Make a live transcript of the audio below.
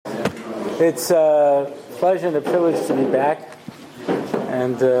It's a pleasure and a privilege to be back,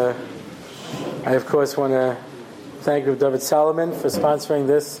 and I of course want to thank Rav David Solomon for sponsoring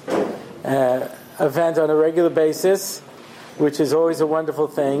this event on a regular basis, which is always a wonderful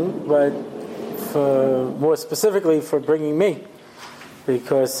thing, but more specifically for bringing me,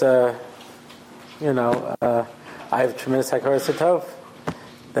 because I have tremendous hakaras hatov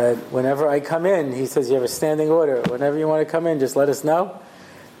that whenever I come in, he says you have a standing order. Whenever you want to come in, just let us know.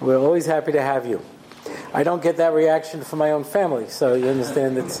 We're always happy to have you. I don't get that reaction from my own family, so you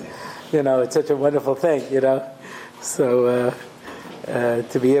understand it's such a wonderful thing, So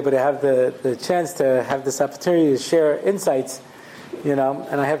to be able to have the chance to have this opportunity to share insights, and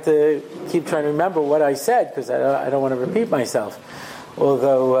I have to keep trying to remember what I said because I don't want to repeat myself.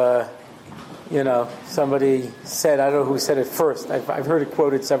 Although, somebody said, I don't know who said it first. I've heard it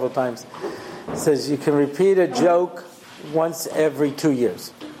quoted several times. It says you can repeat a joke once every 2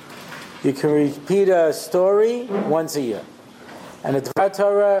 years. You can repeat a story once a year. And a Dvar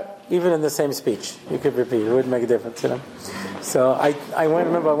Torah, even in the same speech, you could repeat. It wouldn't make a difference, So I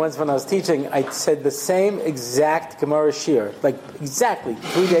remember once when I was teaching, I said the same exact Gemara Shir, like exactly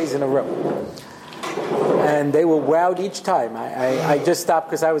 3 days in a row. And they were wowed each time. I just stopped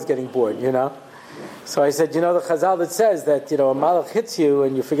because I was getting bored, So I said, the Chazal that says that, a malach hits you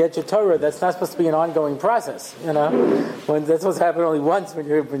and you forget your Torah, that's not supposed to be an ongoing process, When that's supposed to happen only once when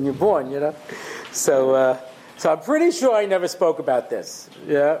you're born, So I'm pretty sure I never spoke about this,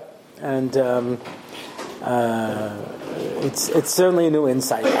 And it's certainly a new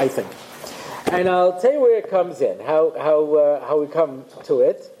insight, I think. And I'll tell you where it comes in, how we come to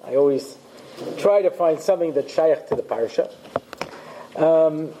it. I always try to find something that's shaykh to the parsha.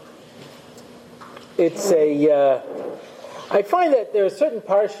 I find that there are certain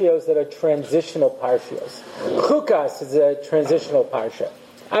parshios that are transitional parshios. Chukas is a transitional parsha,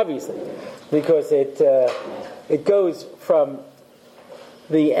 obviously, because it goes from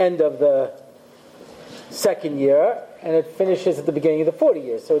the end of the second year and it finishes at the beginning of the 40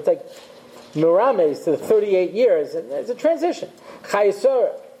 years. So it's like Mirames to the 38 years, and there's a transition.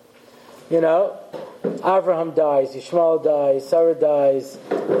 Chayesor, Avraham dies, Yishmael dies, Sarah dies,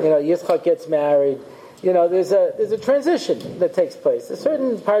 Yitzchak gets married. There's a transition that takes place. There's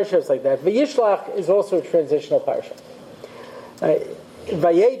certain parashas like that. Vayishlach is also a transitional parasha.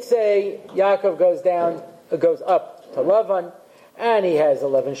 Vayeitzei, Yaakov goes up to Lavan, and he has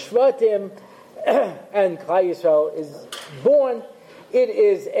 11 Shvatim, and Klal Yisrael is born. It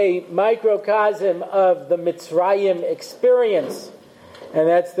is a microcosm of the Mitzrayim experience. And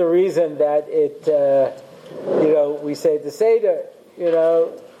that's the reason that it, we say the Seder,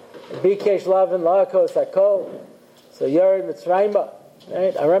 Bikesh Lavan La'akos Hakol. So Yared Mitzrayimah,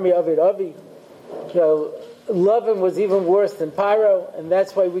 right? Arami Avid Avi. Lavan was even worse than Paro, and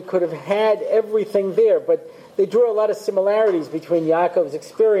that's why we could have had everything there. But they draw a lot of similarities between Yaakov's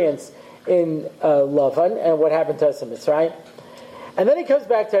experience in Lavan and what happened to us in Mitzrayim. And then he comes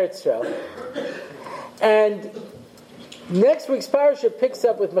back to Eretz Yisrael. And next week's parasha picks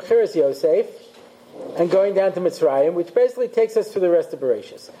up with Mechiras Yosef and going down to Mitzrayim, which basically takes us through the rest of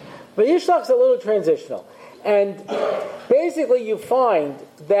Bereshis. But Yishlach's a little transitional. And basically you find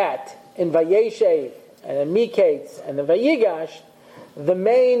that in Vayeshev and in Miketz and the Vayigash, the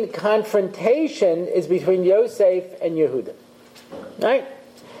main confrontation is between Yosef and Yehuda. Right?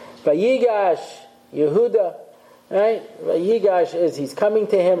 Vayigash, Yehuda, right? Vayigash is he's coming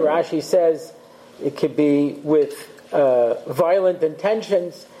to him. Rashi says it could be with violent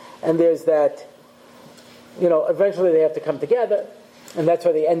intentions, and there's that, eventually they have to come together, and that's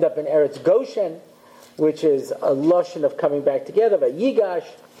why they end up in Eretz Goshen, which is a lashon of coming back together, Vayigash.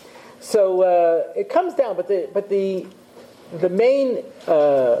 So it comes down, but the main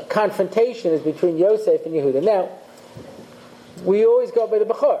confrontation is between Yosef and Yehuda. Now, we always go by the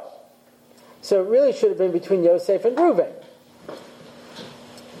Bechor, so it really should have been between Yosef and Reuven.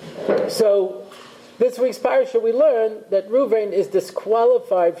 So this week's parasha we learn that Reuven is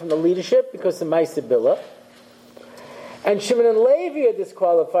disqualified from the leadership because of Ma'aseh Bilhah, and Shimon and Levi are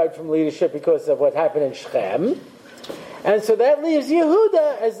disqualified from leadership because of what happened in Shechem, and so that leaves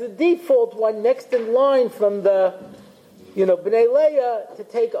Yehuda as the default one next in line from the Bnei Leah to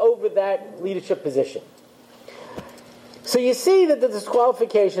take over that leadership position. So you see that the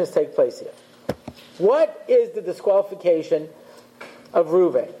disqualifications take place here. What is the disqualification of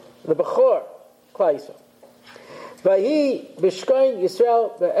Reuven? The Bechor, Klal Yisrael. Vahi b'shkoin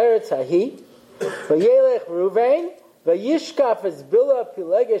Yisrael be'eretz hahi, vayelech Reuven, vayishkaf es Bilhah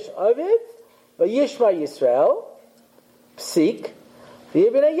pilegesh avid, vayishma Yisrael, psik,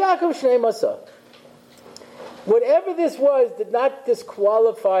 v'yibnei Yaakov shnei masa. Whatever this was did not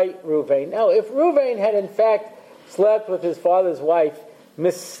disqualify Ruvain. Now, if Ruvain had in fact slept with his father's wife,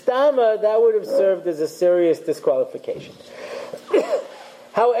 mistama, that would have served as a serious disqualification.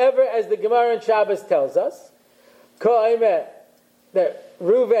 However, as the Gemara in Shabbos tells us, that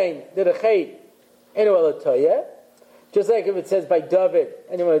Ruvain did a chait enu el toyeh, just like if it says by David,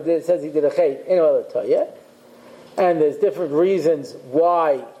 anyone that says he did a chait enu el toyeh, and there's different reasons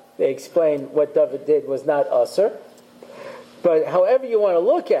why they explain what David did was not usher. But however you want to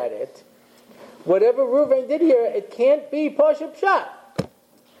look at it, whatever Ruvain did here, it can't be Pashup Pshat.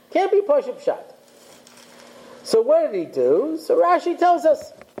 Can't be Pashup Pshat. So what did he do? So Rashi tells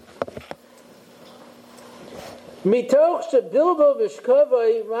us, Mitoch shebilbo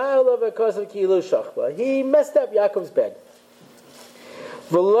v'shkovai ma'alav ha'kosav ki'ilu shachba. He messed up Yaakov's bed.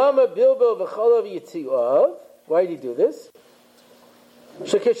 V'lama bilbo v'cholav yitzi'av. Why did he do this?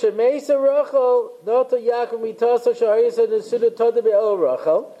 Shekeshemeisa Rachel noto Yaakov mitaso sha'arisa nesuda toda be'el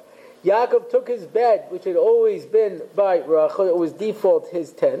Rachel. Yaakov took his bed, which had always been by Rachel. It was default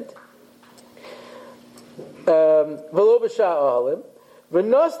his tent. V'lo b'sha ahalim.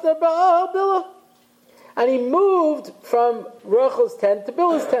 V'nosna ba'al Bilhah. And he moved from Rachel's tent to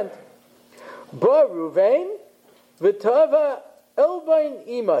Bilhah's tent. Ba Ruvain v'tava elbain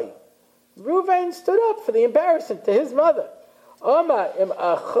imai. Ruvain stood up for the embarrassment to his mother. Ama im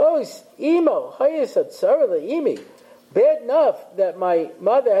achos imo hayesat sarah leimi. Bad enough that my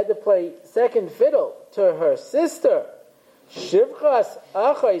mother had to play second fiddle to her sister. Shivchas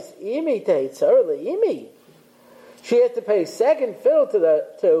achos imi tehitzarah leimi. She had to pay second fiddle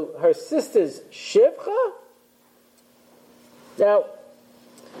to her sister's shivcha. Now,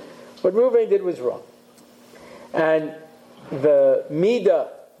 what Reuven did was wrong, and the midah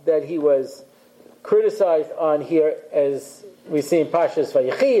that he was criticized on here, as we see in Pashas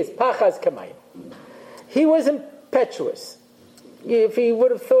Vayeitzei, is pachas kamayim. He was impetuous. If he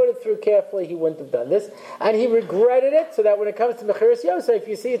would have thought it through carefully, he wouldn't have done this. And he regretted it, so that when it comes to Mechiras Yosef,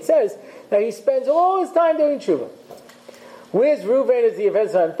 you see it says that he spends all his time doing tshuva. Where's Reuven as the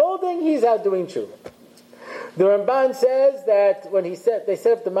events are unfolding? He's out doing tshuva. The Ramban says that when they set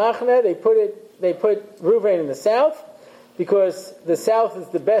up the Machna, they put Reuven in the south, because the south is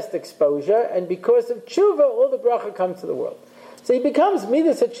the best exposure, and because of tshuva, all the bracha comes to the world. So he becomes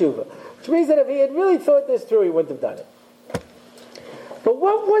midas tshuva, which means that if he had really thought this through, he wouldn't have done it. But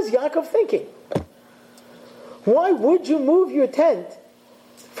what was Yaakov thinking? Why would you move your tent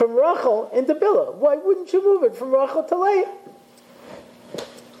from Rachel into Bilhah? Why wouldn't you move it from Rachel to Leah?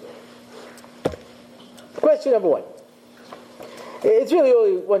 Question number one. It's really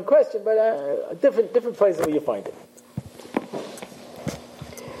only one question, but different places where you find it.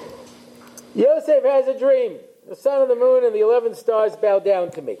 Yosef has a dream. The sun and the moon and the 11 stars bow down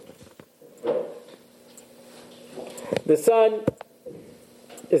to me. The sun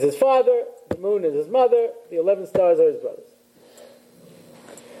is his father, the moon is his mother, the 11 stars are his brothers.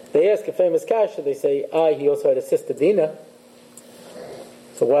 They ask a famous kasha, they say, he also had a sister Dinah.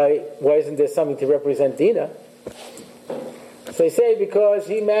 So why isn't there something to represent Dinah? So they say because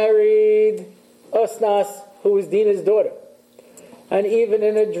he married Osnas, who was Dinah's daughter. And even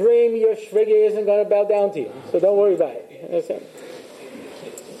in a dream, your shvige isn't going to bow down to you. So don't worry about it.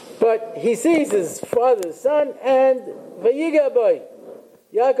 But he sees his father's son, and Vayiga boy.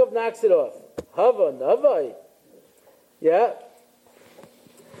 Yaakov knocks it off. Hava navai. Yeah.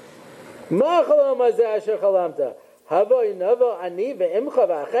 Ma chalam hazeh asher chalamta. Havai nava ani ve'imcha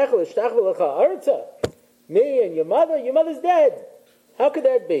v'achecha l'shtach v'lecha arza. Me and your mother's dead. How could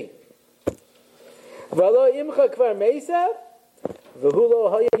that be? V'alo imcha kvar meisa. V'hu lo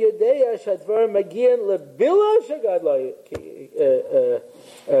haya yodea shadvar magian leBilhah shagad lo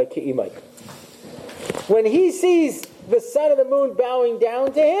ki'imai. When he sees the sun and the moon bowing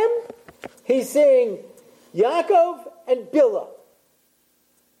down to him, he's seeing Yaakov and Bilhah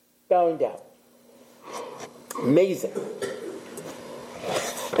bowing down. Amazing.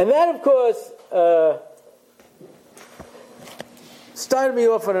 And that, of course, started me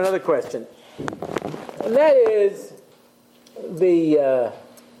off on another question. And that is, the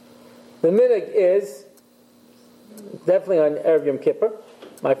minhag is definitely on Erev Yom Kippur.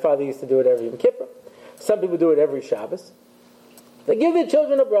 My father used to do it every Yom Kippur. Some people do it every Shabbos. They give their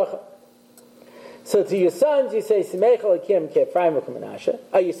children a bracha. So to your sons, you say, Simecha Lakim Ke'Ephraim U'Menashe.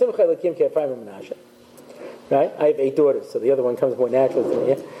 Yisimcha Lakim Ke'Ephraim U'Menashe. Right? I have 8 daughters, so the other one comes more natural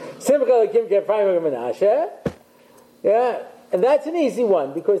to me. Simcha Lakim Ke'Ephraim U'Menashe. Yeah, and that's an easy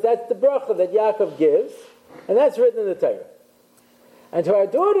one, because that's the bracha that Yaakov gives, and that's written in the Torah. And to our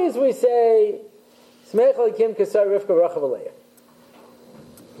daughters, we say, Simecha Lakim Kesar Rivka Rachav Aleah.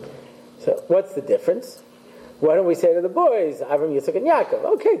 So, what's the difference? Why don't we say to the boys, Avram, Yitzchak, and Yaakov?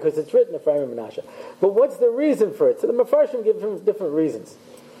 Okay, because it's written Ephraim and Menashe. But what's the reason for it? So the Mefarshim give different reasons.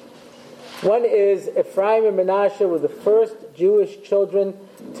 One is Ephraim and Menashe were the first Jewish children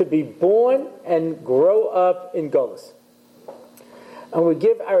to be born and grow up in Golus. And we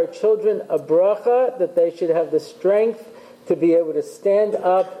give our children a bracha that they should have the strength to be able to stand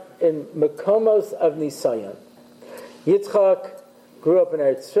up in Mekomos of Nisayon. Yitzchak grew up in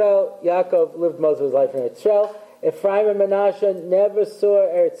Eretz Yisrael. Yaakov lived most of his life in Eretz Yisrael. Ephraim and Menashe never saw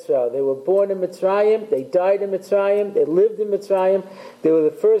Eretz Yisrael. They were born in Mitzrayim. They died in Mitzrayim. They lived in Mitzrayim. They were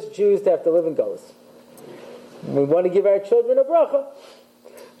the first Jews to have to live in Golus. We want to give our children a bracha.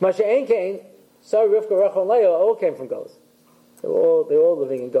 Masha Ein Kain, Sarah, Rivka, Rachel, and Leah all came from Golus. They were all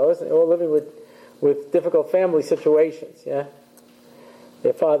living in Golus, and they were all living with difficult family situations. Yeah,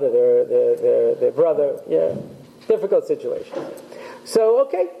 their father, their brother. Yeah, difficult situations. So,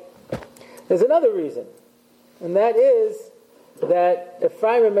 okay, there's another reason, and that is that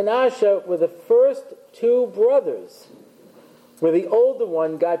Ephraim and Menashe were the first two brothers, where the older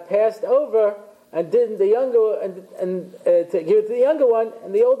one got passed over and didn't the younger and to give it to the younger one,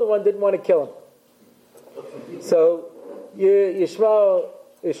 and the older one didn't want to kill him. So Yishmael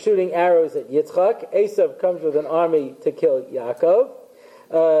is shooting arrows at Yitzchak. Esav comes with an army to kill Yaakov.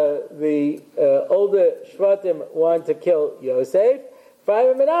 The older Shvatim want to kill Yosef.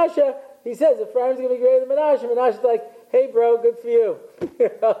 Ephraim and Menashe, he says, Ephraim's going to be greater than Menashe. Menashe's like, hey bro, good for you.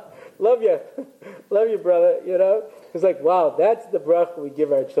 Love you. Love you, brother. It's like, wow, that's the bracha we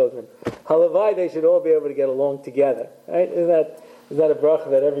give our children. Halavai, they should all be able to get along together. Right? Isn't that a bracha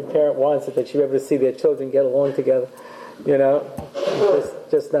that every parent wants, that they should be able to see their children get along together?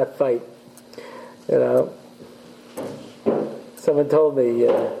 Just not fight. Someone told me,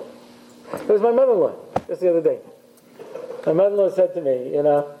 it was my mother-in-law, just the other day. My mother-in-law said to me,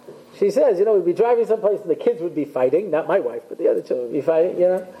 she says, we'd be driving someplace and the kids would be fighting, not my wife, but the other children would be fighting,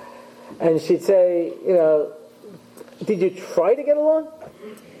 And she'd say, did you try to get along?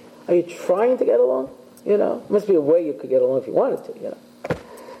 Are you trying to get along? Must be a way you could get along if you wanted to,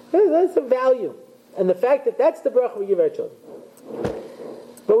 That's a value. And the fact that that's the bracha we give our children.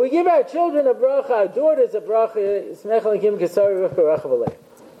 But we give our children a bracha, our daughters a bracha,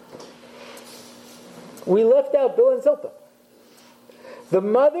 we left out Bilhah and Zilpah. The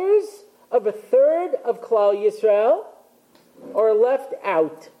mothers of a third of Klal Yisrael are left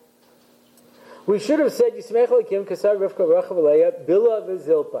out. We should have said Yismech Elikim Kasar Rivka Rachel Bilhah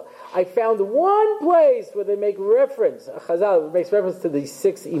v'Zilpah. I found one place where they make reference, a Chazal makes reference to these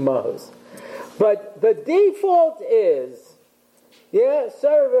 6 imahos. But the default is,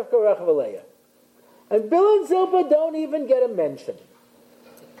 Sarah Rivka Rachel Bilhah. And Bilhah and Zilpah don't even get a mention.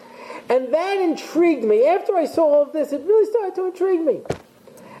 And that intrigued me. After I saw all of this, it really started to intrigue me.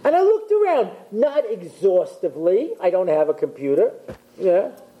 And I looked around, not exhaustively. I don't have a computer.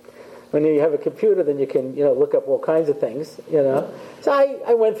 When you have a computer, then you can, look up all kinds of things, So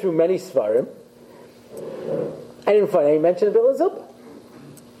I went through many svarim. I didn't find any mention of Bilhah and Zilpah.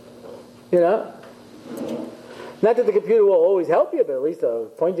 Not that the computer will always help you, but at least it'll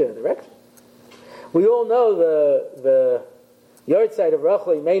point you in a direction. We all know the Yahrzeit of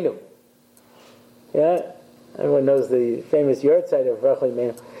Rachel Imenu. Everyone knows the famous Yahrzeit of Rachel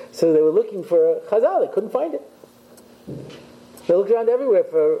Imenu. So they were looking for a Chazal, they couldn't find it. They looked around everywhere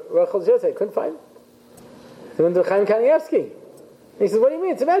for Rachel's Yahrzeit, couldn't find it. They went to Chaim Kanievsky. He says, what do you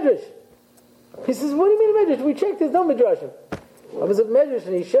mean? It's a medrash. He says, what do you mean a medrash? We checked, there's no medrashim. I was a medrash,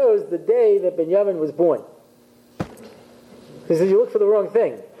 and he shows the day that Binyamin was born. He says, you look for the wrong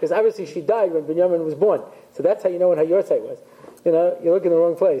thing. Because obviously she died when Binyamin was born. So that's how you know when her Yahrzeit was. You look in the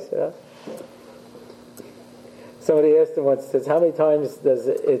wrong place. Somebody asked him once, says, how many times does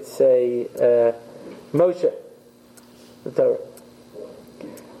it say Moshe, the Torah?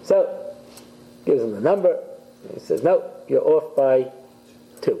 So, gives him the number. He says, no, you're off by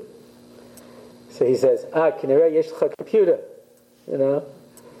 2. So he says, kinareh yesh lecha computer.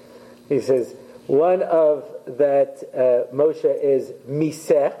 He says, one of that Moshe is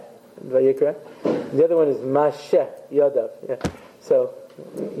Miseh, Vayikra. The other one is Masheh, Yodav. Yeah. So,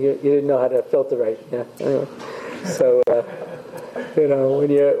 you didn't know how to filter right. Yeah. Anyway. So,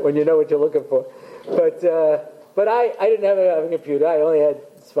 when you know what you're looking for. But I didn't have a computer. I only had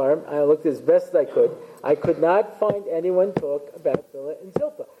Svarim. I looked as best as I could. I could not find anyone talk about Bilhah and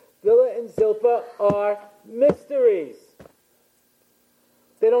Zilpah. Bilhah and Zilpah are mysteries.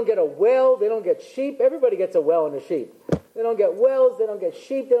 They don't get a well. They don't get sheep. Everybody gets a well and a sheep. They don't get wells. They don't get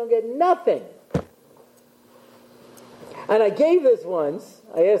sheep. They don't get nothing. And I gave this once.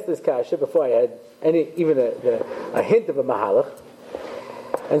 I asked this kasha before I had even a hint of a mahalach.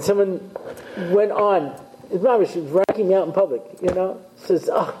 And someone went on his mom was ranking me out in public, says,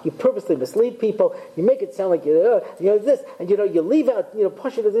 you purposely mislead people, you make it sound like this, and you leave out,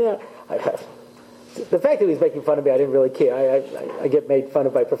 push it in. The fact that he was making fun of me, I didn't really care. I get made fun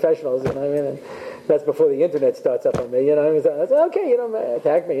of by professionals, and that's before the internet starts up on me, I said, okay,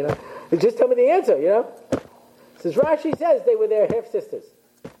 attack me, just tell me the answer, Says Rashi says they were their half-sisters.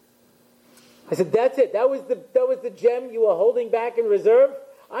 I said, that's it, that was the gem you were holding back in reserve?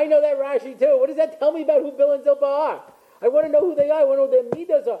 I know that Rashi too. What does that tell me about who Bilhah and Zilpah are? I want to know who they are. I want to know what their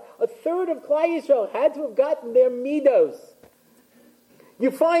midos are. A third of Klal Yisrael had to have gotten their midos. You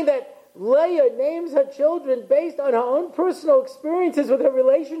find that Leah names her children based on her own personal experiences with her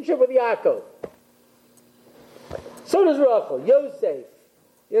relationship with Yaakov. So does Rachel, Yosef,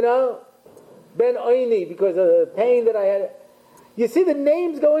 Ben Oini, because of the pain that I had. You see the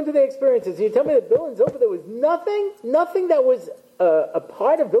names go into the experiences. You tell me that Bilhah and Zilpah, there was nothing that was a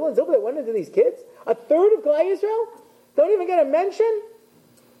part of Bilhah and Zilpah that went into these kids? A third of Klal Yisrael? Don't even get a mention?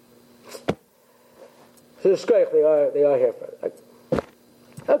 So they are here for it.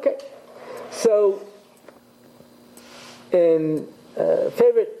 Okay. So, in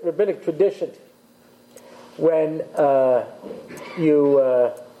favorite rabbinic tradition, when you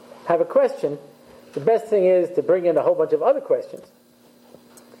have a question, the best thing is to bring in a whole bunch of other questions.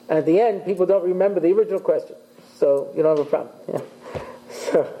 And at the end, people don't remember the original question. So you don't have a problem. Yeah.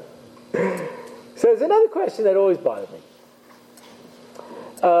 So there's another question that always bothered me.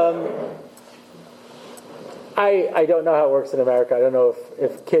 I don't know how it works in America. I don't know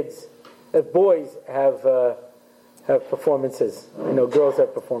if boys have performances. I know girls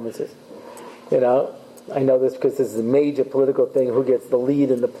have performances. I know this because this is a major political thing. Who gets the lead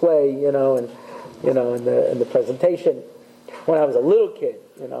in the play? In the presentation. When I was a little kid,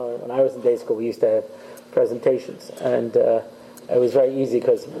 when I was in day school, we used to have presentations, and it was very easy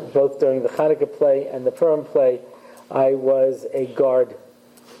because both during the Hanukkah play and the Purim play, I was a guard.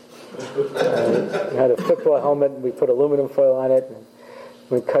 I had a football helmet, and we put aluminum foil on it, and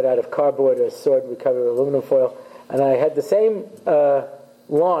we cut out of cardboard a sword, we covered with aluminum foil, and I had the same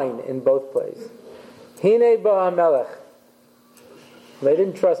line in both plays. Hine ba melech. They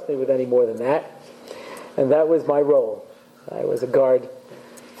didn't trust me with any more than that, and that was my role. I was a guard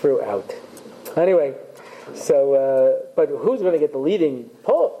throughout. Anyway, so, but who's going to get the leading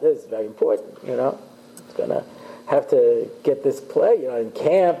pole? This is very important, It's going to have to get this play, in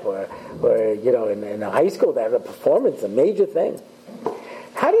camp or in high school. They have a performance, a major thing.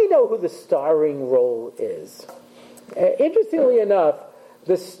 How do you know who the starring role is? Interestingly enough,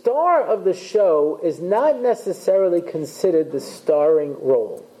 the star of the show is not necessarily considered the starring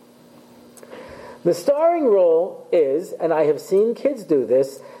role. The starring role is, and I have seen kids do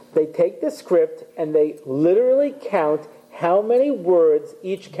this, they take the script and they literally count how many words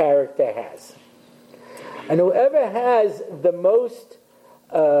each character has. And whoever has the most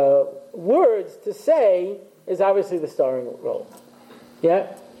words to say is obviously the starring role.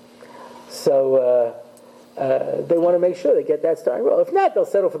 Yeah? So they want to make sure they get that starring role. If not, they'll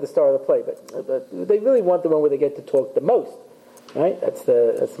settle for the star of the play. But they really want the one where they get to talk the most. Right? That's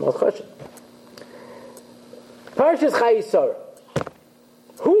the most question. Parshas Chayei.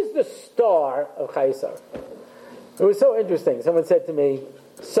 Who's the star of Chayei? It was so interesting. Someone said to me,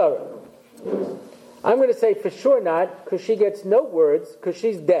 Sarah. I'm going to say for sure not, because she gets no words, because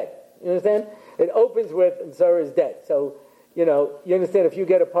she's dead. You understand? It opens with, and Sarah is dead. So, you understand if you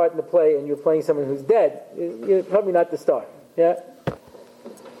get a part in the play and you're playing someone who's dead, you're probably not the star. Yeah?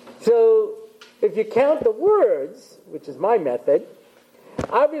 So, if you count the words, which is my method,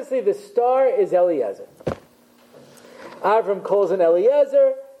 obviously the star is Eliezer. Avram calls in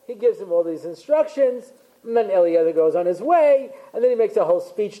Eliezer, he gives him all these instructions, and then Eliezer goes on his way, and then he makes a whole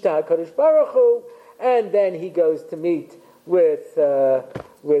speech to HaKadosh Baruch Hu, and then he goes to meet with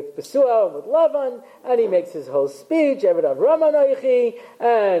Besuel and with Lavan, and he makes his whole speech, Eved Avram Anochi,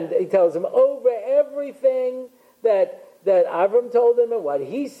 and he tells him over everything that Avram told him, and what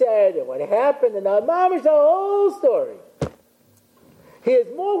he said, and what happened, and now Mamish, the whole story. He has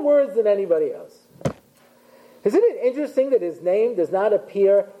more words than anybody else. Isn't it interesting that his name does not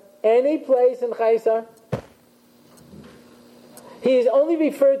appear any place in Chayei? He is only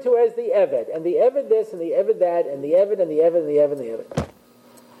referred to as the Eved, and the Eved this, and the Eved that, and the Eved, and the Eved, and the Eved, and the Eved.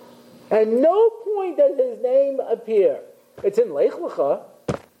 At no point does his name appear. It's in Lech Lecha.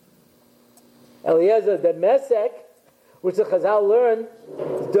 Eliezer the Mesek, which the Chazal learn,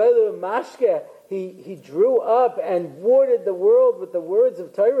 Dolu Mashke, he drew up and watered the world with the words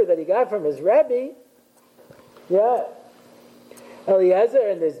of Torah that he got from his Rebbe. Yeah. Eliezer,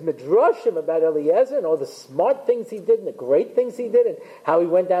 and there's midrashim about Eliezer and all the smart things he did and the great things he did and how he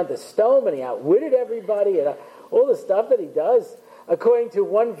went down to Stone and he outwitted everybody and all the stuff that he does. According to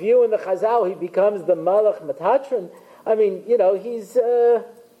one view in the Chazal, he becomes the Malach Metatron. I mean, he's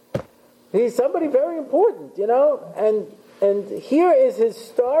somebody very important, and here is his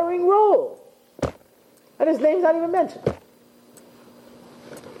starring role. And his name's not even mentioned.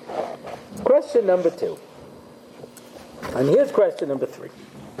 Question number 2. And here's question number 3.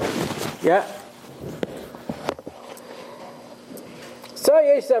 Yeah. So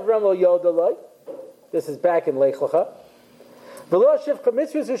Yesh Avram lo Yodalai. This is back in Lech Lecha. V'lo Shivcha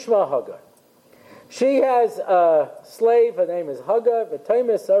Mitzvah Zushma Hagar. She has a slave, her name is Hagar,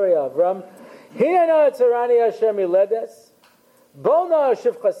 V'toimes Sarai Avram. Hinana Tzarani Hashem Iledes. Bona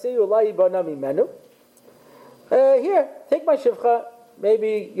Shivcha Siyu Lai Bona Mimenu. Here, take my Shivcha.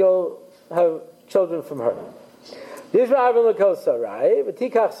 Maybe you'll have children from her. Yishma Avram L'kol Sarai.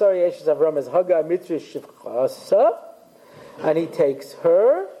 V'tikach Sarai Yeshes Avram as Hagar Mitzvah Shivcha. And he takes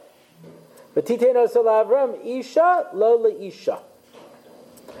her. V'titeno Sal Avram Isha Lo Le'isha.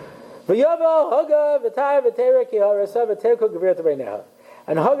 V'yavel Hagar V'tay V'tera Ki Harasa V'terko Gevir T'beineha.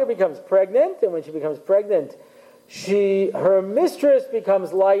 And Hagar becomes pregnant, and when she becomes pregnant, her mistress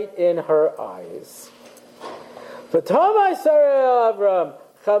becomes light in her eyes. V'tamai Sarai Avram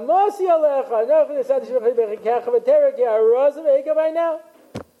Chamosi Alecha Anochi Nesad Shivcha B'chikecha V'tera Ki Harasa V'eka by now.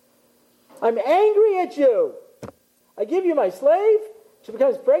 I'm angry at you. I give you my slave, she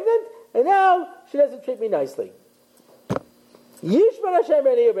becomes pregnant, and now she doesn't treat me nicely. God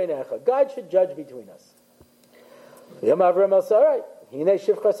should judge between us.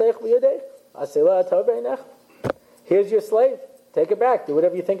 Here's your slave. Take it back. Do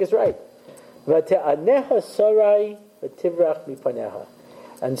whatever you think is right.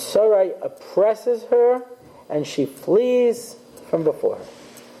 And Sarai oppresses her, and she flees from before her.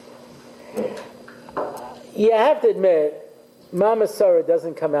 You have to admit, Mama Sarah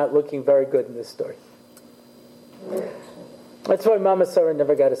doesn't come out looking very good in this story. That's why Mama Sarah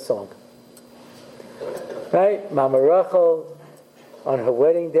never got a song. Right? Mama Rachel, on her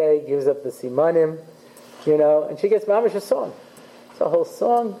wedding day, gives up the simanim, and she gets Mama's a song. It's a whole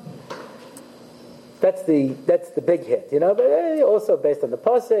song. That's the big hit, but also based on the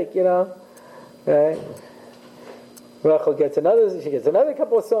pasuk, right? Rachel gets another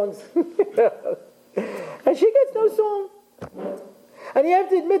couple of songs. And she gets no song. And you have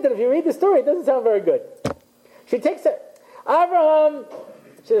to admit that if you read the story, it doesn't sound very good. She takes it. Abraham,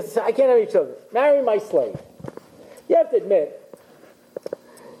 she says, I can't have any children. Marry my slave. You have to admit,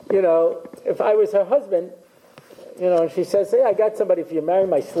 if I was her husband, and she says, hey, I got somebody for you, marry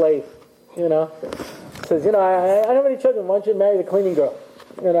my slave. Says, I don't have any children. Why don't you marry the cleaning girl?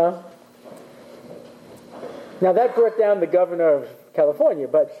 Now that brought down the governor of California,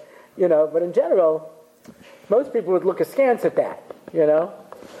 but in general, most people would look askance at that,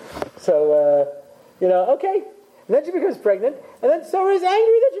 So, okay. And then she becomes pregnant, and then Sarah is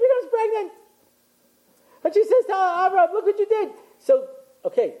angry that she becomes pregnant. And she says to Abraham, look what you did. So,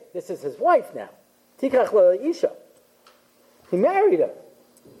 okay, this is his wife now. Tikach Isha. He married her.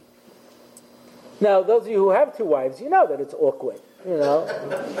 Now, those of you who have 2 wives, you know that it's awkward,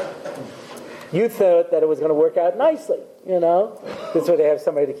 You thought that it was going to work out nicely, This way they have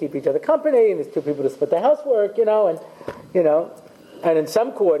somebody to keep each other company, and there's 2 people to split the housework, and in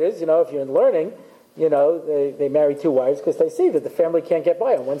some quarters, if you're in learning, they marry 2 wives because they see that the family can't get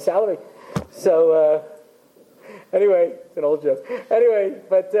by on one salary. So, anyway, it's an old joke. Anyway,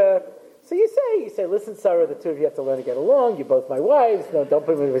 but, so you say, listen, Sarah, the 2 of you have to learn to get along. You're both my wives. Don't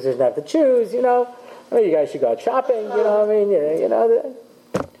put me in a position to have to choose, I mean, you guys should go out shopping,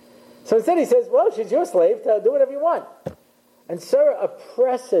 So instead he says, well, she's your slave, do whatever you want. And Sarah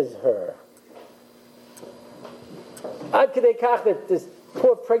oppresses her. Ad kedei kach that this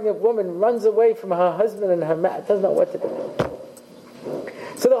poor pregnant woman runs away from her husband and her doesn't know what to do.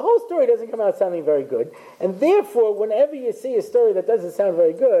 So the whole story doesn't come out sounding very good. And therefore, whenever you see a story that doesn't sound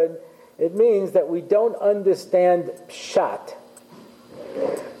very good, it means that we don't understand pshat.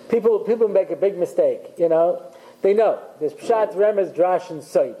 People make a big mistake, They know. There's pshat, remez, drash, and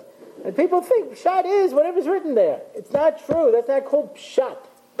sait. And people think pshat is whatever's written there. It's not true. That's not called pshat.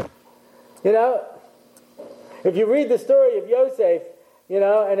 If you read the story of Yosef,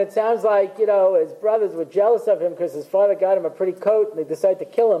 and it sounds like, his brothers were jealous of him because his father got him a pretty coat and they decided to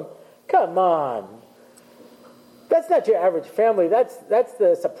kill him. Come on. That's not your average family. That's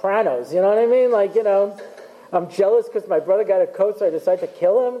the Sopranos. You know what I mean? Like, I'm jealous because my brother got a coat, so I decided to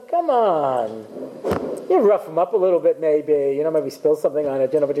kill him. Come on. You rough him up a little bit, maybe. Maybe spill something on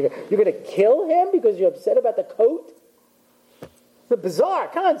it. But you're going to kill him because you're upset about the coat? It's a bizarre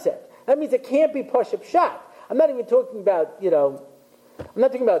concept. That means it can't be Pashup Shot. I'm not even talking about, I'm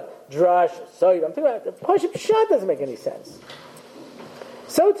not talking about Drash, Soid. I'm talking about the Pashup Shot doesn't make any sense.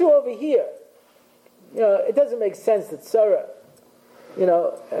 So too over here. It doesn't make sense that Sarah, one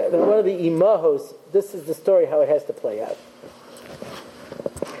of the Imahos, this is the story how it has to play out.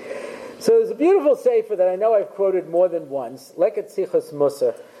 So there's a beautiful sefer that I know I've quoted more than once, Leket Sichos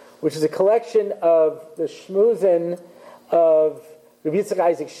Musa, which is a collection of the shmuzin of Rabbi Yitzchak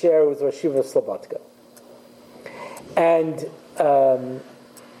Isaac Sher, who was Rosh Yeshiva of Slobodka. And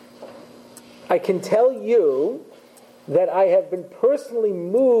I can tell you that I have been personally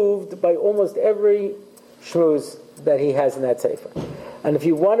moved by almost every shmuz that he has in that sefer. And if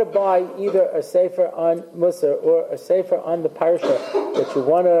you want to buy either a sefer on Musar or a sefer on the parsha that you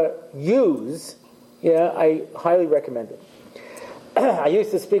want to use, I highly recommend it. I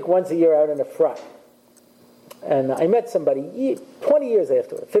used to speak once a year out in a frat. And I met somebody 20 years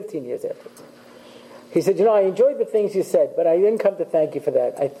afterwards, 15 years afterwards. He said, I enjoyed the things you said, but I didn't come to thank you for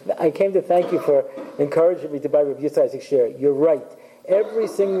that. I came to thank you for encouraging me to buy Rabbi Yitzchak Isaac Sher. You're right. Every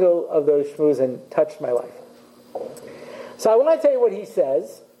single of those shmuzin touched my life. So I want to tell you what he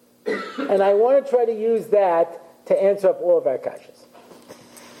says, and I want to try to use that to answer up all of our kashas.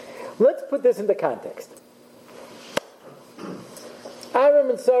 Let's put this into context. Aram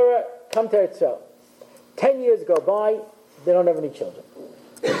and Sarah come to Eretz Yisrael. 10 years go by, they don't have any children.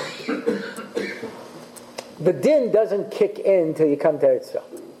 The din doesn't kick in until you come to Eretz Yisrael.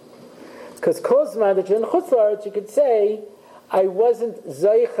 Because Kozman, that you're in Chutz La'aretz, you could say, I wasn't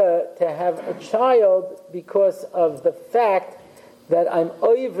Zaycha to have a child because of the fact that I'm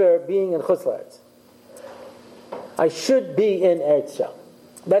over being in Chutz La'aretz. I should be in Eretz Yisrael.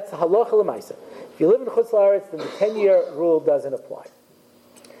 That's the halacha l'maisa. If you live in Chutz La'aretz, then the 10-year rule doesn't apply.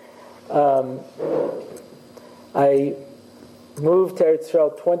 I moved to Eretz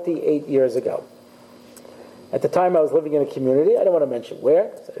Yisrael 28 years ago. At the time, I was living in a community. I don't want to mention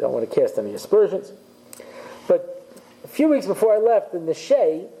where, so I don't want to cast any aspersions. But a few weeks before I left, the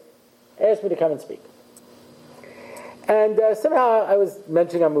Nesheh asked me to come and speak. And somehow I was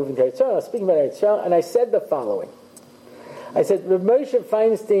mentioning I'm moving to Eretz Yisrael. I was speaking about Eretz Yisrael, and I said the following. I said, Rav Moshe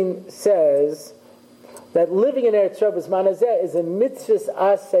Feinstein says that living in Eretz Yisrael B'zman is a mitzvahs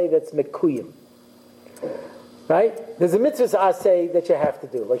aseh that's mekuyim. Right? There's a mitzvahs aseh that you have to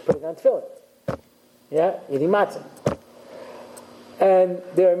do, like putting on tefillin. Eating matzah. And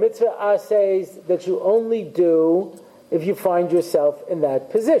there are mitzvah asehs that you only do if you find yourself in that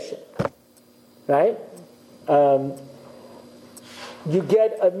position. Right? You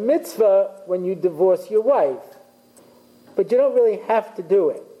get a mitzvah when you divorce your wife, but you don't really have to do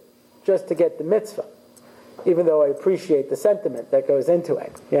it just to get the mitzvah, even though I appreciate the sentiment that goes into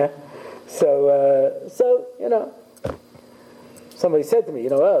it. So somebody said to me,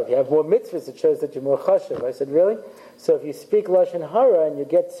 if you have more mitzvahs, it shows that you're more chashuv. I said, really? So if you speak Lashon Hara and you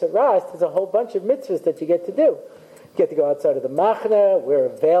get saras, there's a whole bunch of mitzvahs that you get to do. You get to go outside of the machna, wear a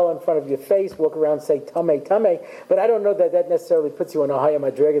veil in front of your face, walk around, say tameh, tameh. But I don't know that that necessarily puts you on a higher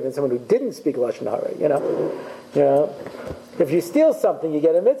madrega than someone who didn't speak Lashon Hara. If you steal something, you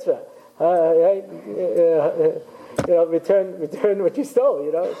get a mitzvah. Return what you stole.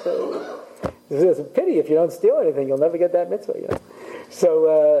 So it's a pity if you don't steal anything, you'll never get that mitzvah.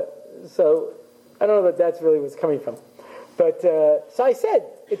 So I don't know that that's really what's coming from. But so I said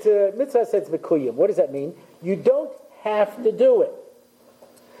it's a mitzvah says mekuyim. What does that mean? You don't have to do it,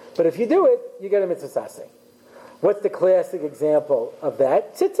 but if you do it, you get a mitzvah saseh. What's the classic example of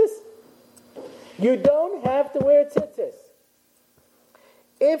that? Tzitzis. You don't have to wear tzitzis.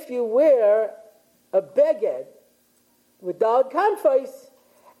 If you wear a beged with dal kanfais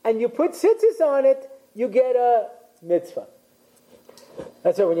and you put tzitzis on it, you get a mitzvah.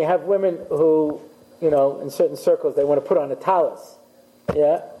 That's why when you have women who, in certain circles, they want to put on a talis.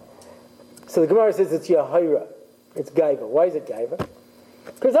 So the Gemara says it's Yahira. It's Gaiva. Why is it Gaiva?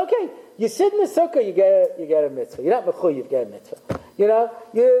 Because, you sit in the sukkah, you get a mitzvah. You're not mechuyev, you get a mitzvah. You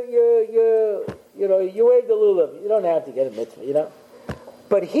wave the lulav. You don't have to get a mitzvah,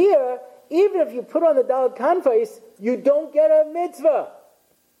 But here, even if you put on the dalet kanfais, you don't get a mitzvah.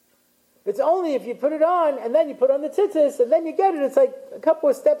 It's only if you put it on, and then you put on the tzitzis, and then you get it. It's like a couple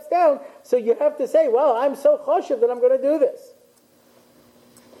of steps down. So you have to say, well, I'm so choshev that I'm going to do this.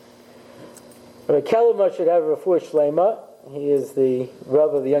 Rabbi Kellerman should have a refuah shlema. He is the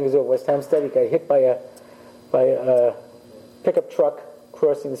Rav of the Young Israel of West Hampstead. He got hit by a pickup truck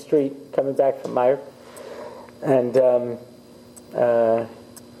crossing the street, coming back from Meyer. And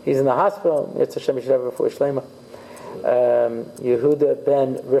he's in the hospital. It's Hashem, he should have a refuah shlema. Yehuda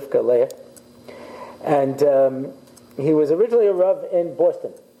ben Rivka Leah. And he was originally a Rav in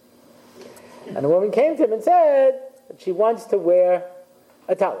Boston. And a woman came to him and said that she wants to wear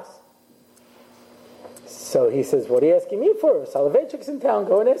a talus. So he says, what are you asking me for? Soloveitchik's in town,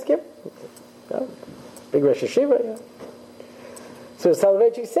 go and ask him. Big Rosh Hashiva. So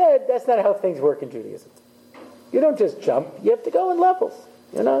Soloveitchik said, that's not how things work in Judaism. You don't just jump, you have to go in levels.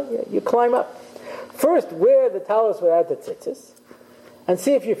 You climb up. First, wear the talus without the tzitzis, and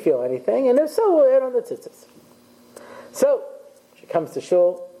see if you feel anything, and if so, we'll add on the tzitzis. So, she comes to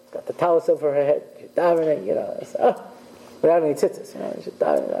shul, got the talus over her head, she's davening, without any tzitzis, she's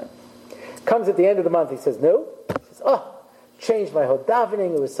davening. Comes at the end of the month, he says, no. He says, changed my whole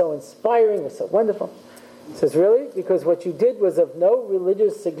davening, it was so inspiring, it was so wonderful. He says, really? Because what you did was of no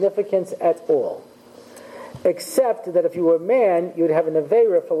religious significance at all. Except that if you were a man, you would have an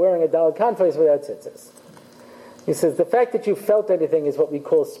aveira for wearing a daled kanfos without tzitzis. He says, the fact that you felt anything is what we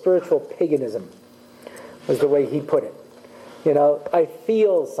call spiritual paganism, was the way he put it. I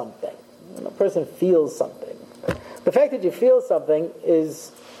feel something. A person feels something. The fact that you feel something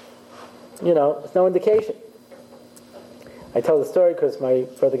is, it's no indication. I tell the story because my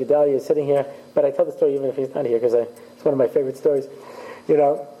brother Gedalia is sitting here, but I tell the story even if he's not here because it's one of my favorite stories.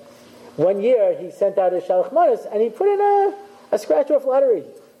 One year he sent out his shalach manos and he put in a scratch-off lottery.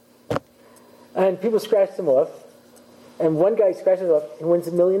 And people scratched him off. And one guy scratches off and wins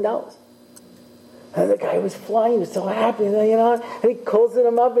 $1 million. And the guy was flying, he was so happy, and he calls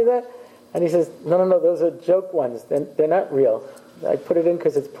him up, and he says, no, those are joke ones. They're not real. I put it in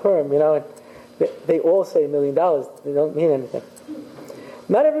because it's Purim, and they all say $1 million. They don't mean anything.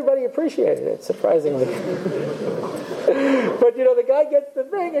 Not everybody appreciated it, surprisingly. But, the guy gets the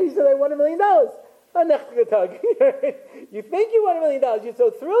thing, and he said, I won $1 million. You think you won $1 million. You're so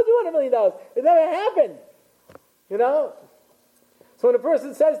thrilled you won $1 million. It never happened. So when a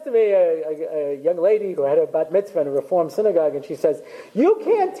person says to me, a young lady who had a bat mitzvah in a Reform synagogue, and she says, you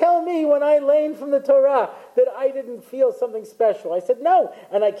can't tell me when I learned from the Torah that I didn't feel something special. I said, no.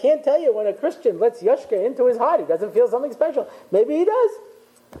 And I can't tell you when a Christian lets Yoshka into his heart, he doesn't feel something special. Maybe he does.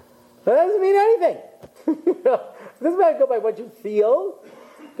 But that doesn't mean anything. It doesn't matter go by what you feel.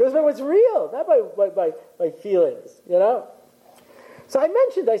 It goes by what's real, not by feelings, So I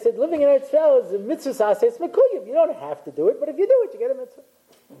said, living in Eretz Yisrael is a mitzvah saseh, it's mekuyim. You don't have to do it, but if you do it, you get a mitzvah.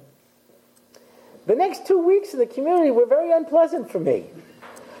 The next 2 weeks in the community were very unpleasant for me.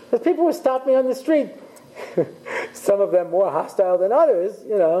 Because people would stop me on the street. Some of them more hostile than others,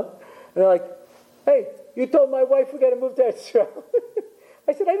 And they're like, hey, you told my wife we got to move to Eretz Yisrael.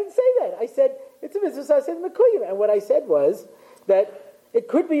 I said, I didn't say that. I said, it's a mitzvah saseh mekuyim. And what I said was that it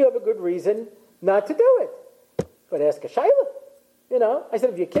could be of a good reason not to do it. But ask a shayla. I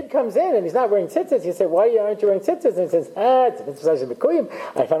said, if your kid comes in and he's not wearing tzitzis, you say, why aren't you wearing tzitzis? And he says, it's a mitzvah saseh mekuyim.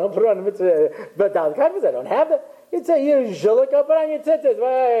 If I don't put it on a mitzvah, but I don't have that. You'd say, you zhuluk up on your tzitzis.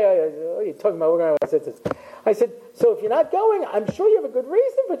 What are you talking about? We're going to wear tzitzis. I said, so if you're not going, I'm sure you have a good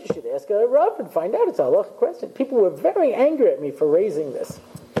reason, but you should ask a Rav and find out. It's a halachic question. People were very angry at me for raising this.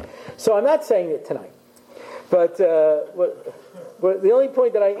 So I'm not saying it tonight. But the only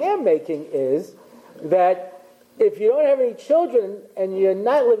point that I am making is that if you don't have any children and you're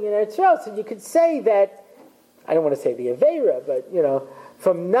not living in Eretz Yisrael, so you could say that, I don't want to say the Aveira, but,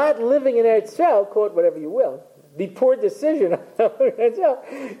 from not living in Eretz Yisrael, call it whatever you will, the poor decision of living in Eretz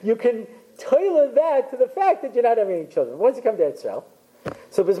Yisrael, you can tailor that to the fact that you're not having any children. Once you come to Eretz Yisrael,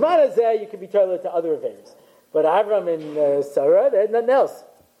 so Bisman Hazeh, you can be tailored to other Aveiras. But Avram and Sarah, they had nothing else.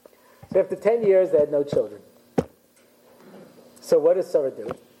 So after 10 years, they had no children. So what does Sarah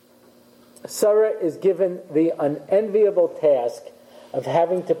do? Sarah is given the unenviable task of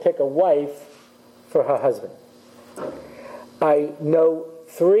having to pick a wife for her husband. I know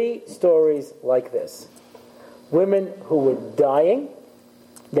 3 stories like this. Women who were dying,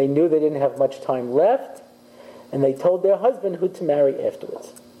 they knew they didn't have much time left, and they told their husband who to marry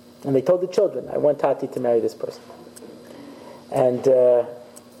afterwards. And they told the children, I want Tati to marry this person. And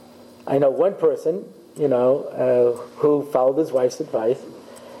I know one person, who followed his wife's advice.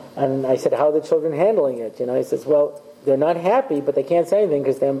 And I said, how are the children handling it? He says, well, they're not happy, but they can't say anything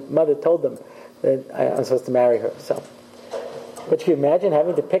because their mother told them that I'm supposed to marry her. So, but can you imagine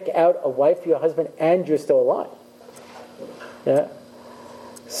having to pick out a wife for your husband and you're still alive? Yeah.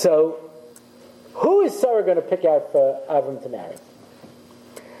 So, who is Sarah going to pick out for Avram to marry?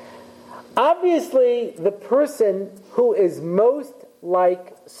 Obviously, the person who is most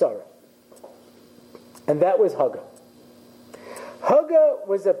like Sarah. And that was Hagar. Hagar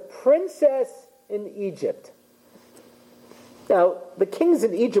was a princess in Egypt. Now, the kings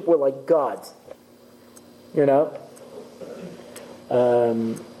in Egypt were like gods.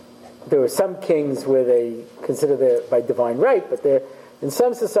 there were some kings where they consider they're by divine right, but in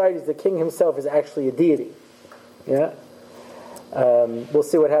some societies the king himself is actually a deity. Yeah, we'll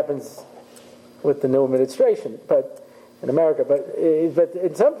see what happens with the new administration, but in America. But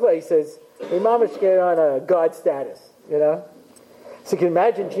in some places, Imam should get on a god status. So you can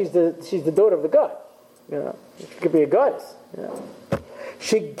imagine she's the daughter of the god. She could be a goddess.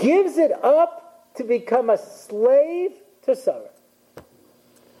 She gives it up to become a slave to Sarah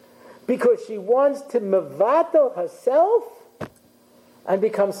because she wants to mevatel herself and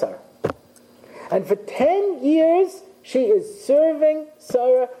become Sarah. And for 10 years, she is serving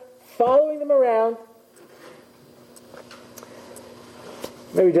Sarah, following them around.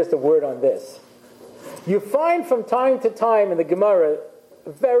 Maybe just a word on this. You find from time to time in the Gemara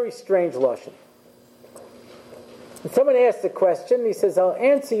a very strange lashon. When someone asks a question, he says, I'll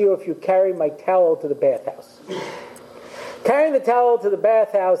answer you if you carry my towel to the bathhouse. Carrying the towel to the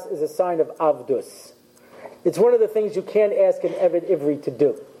bathhouse is a sign of avdus. It's one of the things you can't ask an Eved Ivri to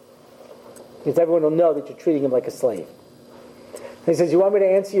do, because everyone will know that you're treating him like a slave. And he says, you want me to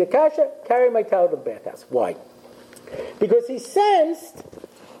answer your kasha? Carry my towel to the bathhouse. Why? Because he sensed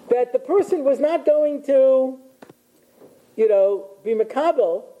that the person was not going to, be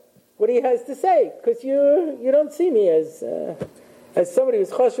makabel what he has to say, because you don't see me as somebody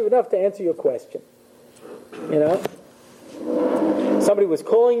who's chashuv enough to answer your question. Somebody was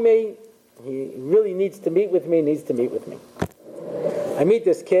calling me. He really needs to meet with me. I meet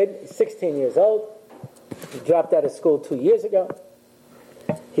this kid. He's 16 years old. He dropped out of school 2 years ago.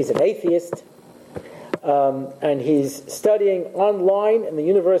 He's an atheist. And he's studying online in the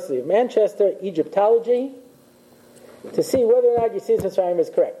University of Manchester, Egyptology, to see whether or not Yetzias Mitzrayim is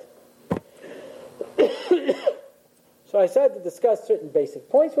correct. So I started to discuss certain basic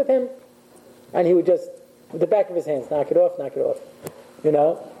points with him, and he would just, with the back of his hands, knock it off.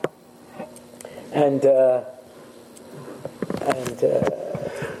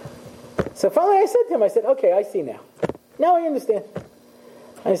 So finally I said to him, okay, I see now. Now I understand.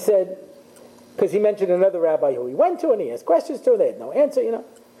 I said, because he mentioned another rabbi who he went to and he asked questions to and they had no answer,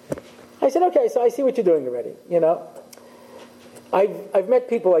 I said, okay, so I see what you're doing already, I've met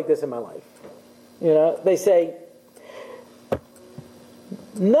people like this in my life. They say,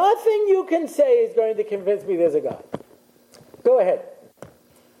 nothing you can say is going to convince me there's a God. Go ahead.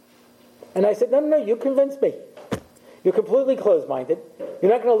 And I said, no, you convince me. You're completely closed-minded.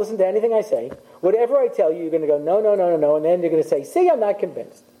 You're not going to listen to anything I say. Whatever I tell you, you're going to go, no, and then you're going to say, see, I'm not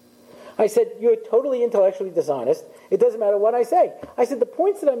convinced. I said, you're totally intellectually dishonest. It doesn't matter what I say. I said, the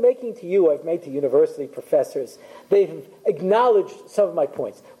points that I'm making to you, I've made to university professors. They've acknowledged some of my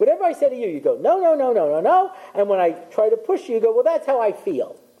points. Whatever I say to you, you go, no. And when I try to push you, you go, well, that's how I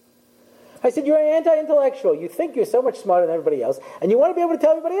feel. I said, you're an anti-intellectual. You think you're so much smarter than everybody else, and you want to be able to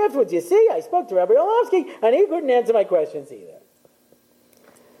tell everybody afterwards, you see, I spoke to Rabbi Orlovsky, and he couldn't answer my questions either.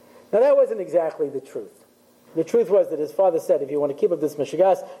 Now, that wasn't exactly the truth. The truth was that his father said, if you want to keep up this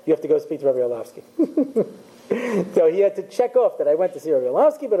mishigas, you have to go speak to Rabbi Orlovsky. So he had to check off that I went to see Rabbi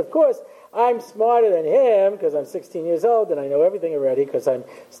Orlovsky, but of course, I'm smarter than him, because I'm 16 years old, and I know everything already, because I'm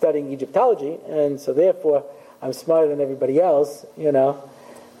studying Egyptology, and so therefore, I'm smarter than everybody else,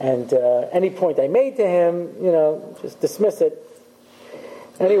 And any point I made to him, just dismiss it.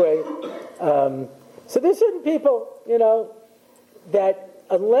 Anyway, so there's certain people, that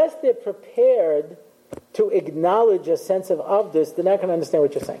unless they're prepared to acknowledge a sense of avdus, they're not going to understand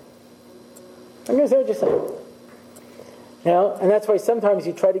what you're saying. I'm going to understand what you're saying. And that's why sometimes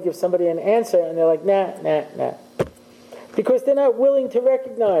you try to give somebody an answer, and they're like, nah. Because they're not willing to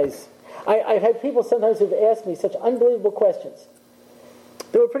recognize. I've had people sometimes who've asked me such unbelievable questions.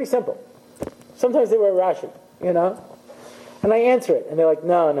 They were pretty simple. Sometimes they were Rashi, And I answer it, and they're like,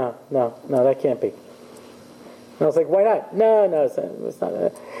 no, that can't be. And I was like, why not? No, it's not.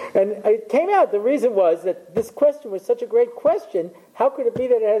 And it came out, the reason was that this question was such a great question, how could it be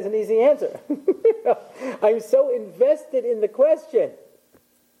that it has an easy answer? I'm so invested in the question.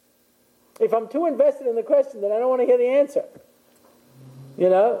 If I'm too invested in the question, then I don't want to hear the answer.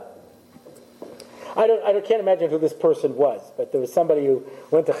 I can't imagine who this person was, but there was somebody who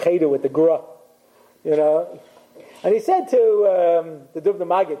went to Cheder with the Gra, And he said to the Dubna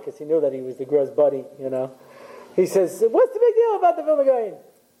Maggid, because he knew that he was the Gra's buddy, he says, what's the big deal about the Vilna Gaon?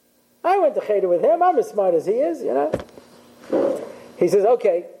 I went to Cheder with him. I'm as smart as he is, He says,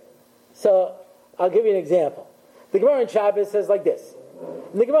 okay, so I'll give you an example. The Gemara in Shabbos says like this.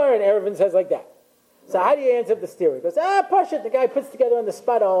 And the Gemara in Eruvin says like that. So how do you answer the steer? He goes, Pashut. The guy puts together on the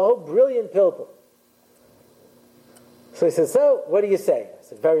spot a whole brilliant pilpul. So he says, so what do you say? I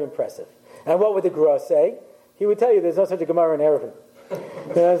said, very impressive. And what would the Gra say? He would tell you there's no such a Gemara in Eruvin. You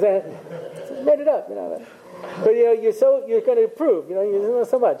know what I'm saying? Just made it up, But you're going to prove, you know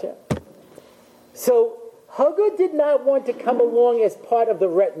so much. Yeah? So Hagar did not want to come along as part of the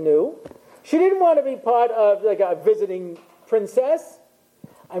retinue. She didn't want to be part of like a visiting princess.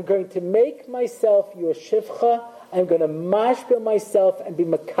 I'm going to make myself your shivcha. I'm going to mashbil myself and be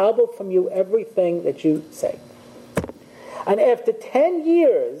makabel from you everything that you say. And after 10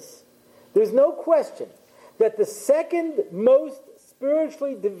 years, there's no question that the second most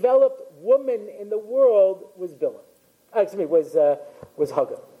spiritually developed woman in the world was Bilhah. Was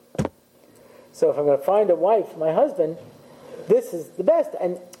Hagar. So if I'm going to find a wife for my husband, this is the best.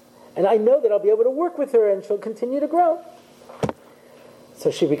 And I know that I'll be able to work with her and she'll continue to grow. So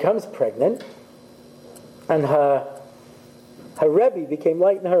she becomes pregnant, and her Rebbe became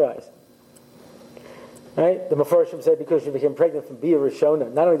light in her eyes. Right? The Mefarshim said because she became pregnant from Bia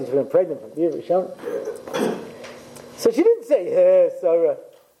Rishona. Not only did she become pregnant from Bia Rishona, so she didn't say, "Hey, Sarah."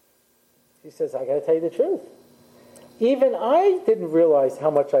 She says, "I got to tell you the truth. Even I didn't realize how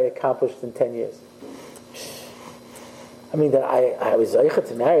much I accomplished in 10 years. I mean, that I was Zaycha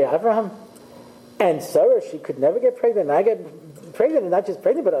to marry Abraham, and Sarah, she could never get pregnant. And I get pregnant, and not just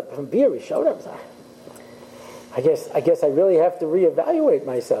pregnant, but from Bia Rishona. I guess I really have to reevaluate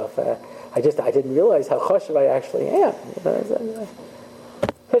myself. I didn't realize how choshev I actually am."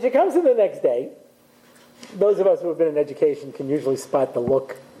 So she comes in the next day. Those of us who have been in education can usually spot the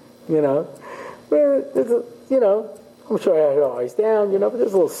look, Where there's I'm sure I had her eyes down, but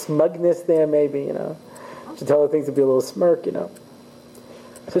there's a little smugness there, maybe, To tell her things would be a little smirk,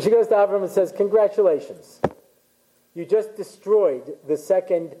 So she goes to Avram and says, "Congratulations. You just destroyed the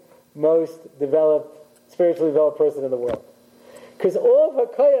second most spiritually developed person in the world. Because all of her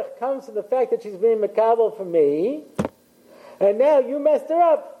koyach comes from the fact that she's being makabel for me, and now you messed her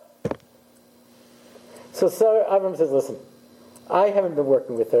up." So Avram says, "Listen, I haven't been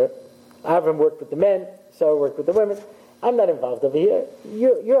working with her. Avram worked with the men, Sarah worked with the women. I'm not involved over here.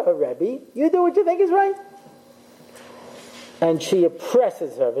 You're her Rebbe. You do what you think is right." And she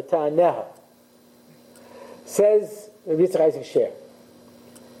oppresses her, v'ta'aneha. Says Rabbi Yitzchak Isaac Sher,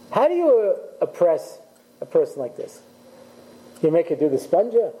 how do you oppress a person like this? You make her do the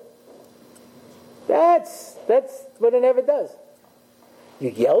sponja? That's what it never does. You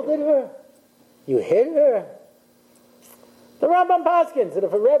yelled at her? You hit her? The Rambam paskins that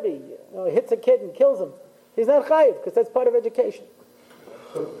if a Rebbe hits a kid and kills him, he's not chayiv, because that's part of education.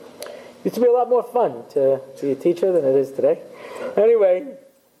 Used to be a lot more fun to be a teacher than it is today. Anyway,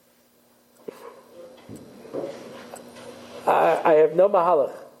 I have no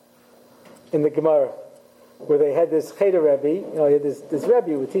mahalach in the Gemara where they had this Cheder Rebbe, he had this Rebbe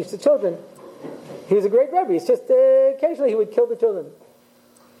who would teach the children. He was a great Rebbe. It's just occasionally he would kill the children.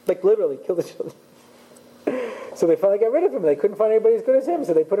 Like literally kill the children. So they finally got rid of him. They couldn't find anybody as good as him,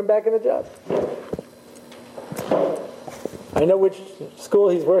 so they put him back in the job. I know which school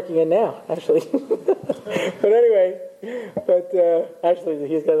he's working in now, actually. But anyway, actually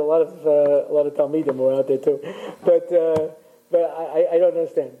he's got a lot of Talmidim who are out there too. But I don't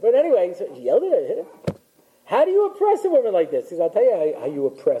understand. But anyway, so he yelled at her, hit her. How do you oppress a woman like this? He says, "I'll tell you how you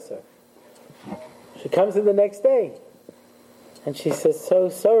oppress her." She comes in the next day, and she says, "So,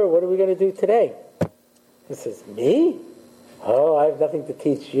 Sarah, what are we going to do today?" He says, "Me? Oh, I have nothing to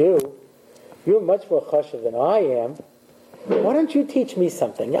teach you. You're much more chashuv than I am. Why don't you teach me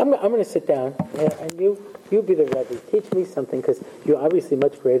something? I'm going to sit down, and you be the Rebbe. Teach me something, because you're obviously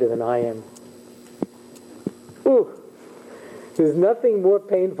much greater than I am." Ooh. There's nothing more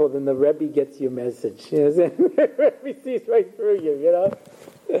painful than the Rebbe gets your message. The Rebbe sees right through you,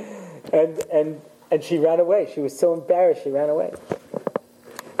 And she ran away. She was so embarrassed, she ran away.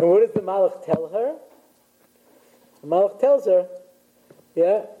 And what does the Malach tell her? The Malach tells her,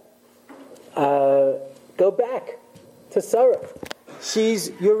 go back to Sarah. She's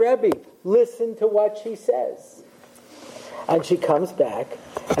your Rebbe. Listen to what she says. And she comes back,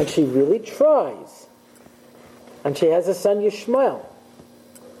 and she really tries. And she has a son, Yishmael.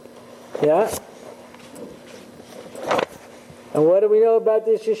 Yeah? And what do we know about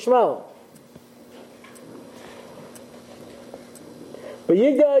this Yishmael? But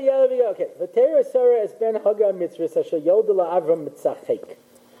Yigdal Yalav, okay. V'tera Sarah es ben Hagar mitzvah asher yodela Avram mitzachek.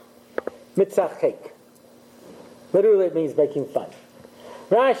 Mitzachek. Literally it means making fun.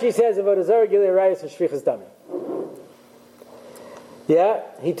 Rashi says about Azar Gilei Rayas v'shvichas dami. Yeah,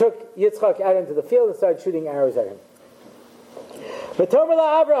 he took Yitzchak out into the field and started shooting arrows at him. V'tomer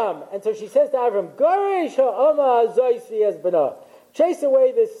la Avraham, and so she says to Avram, Garish ha'ama azoisi es b'nah. Chase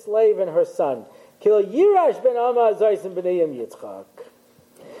away this slave and her son. Kil yirash ben ama azoisim b'niyim Yitzchak.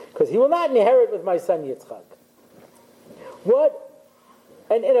 Because he will not inherit with my son Yitzchak. What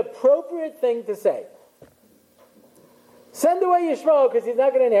an inappropriate thing to say. Send away Yishmael because he's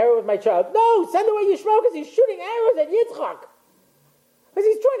not going to inherit with my child. No, send away Yishmael because he's shooting arrows at Yitzchak. Because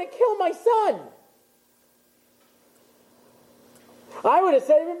he's trying to kill my son. I would have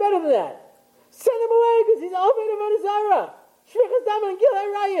said even better than that. Send him away because he's Oved of Zara. Shvichas Dam and Gil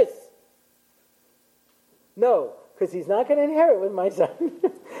Harayis. No, because he's not going to inherit with my son.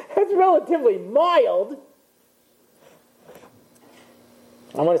 That's relatively mild.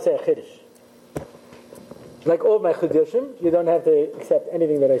 I want to say a chiddush. Like all of my chiddushim, you don't have to accept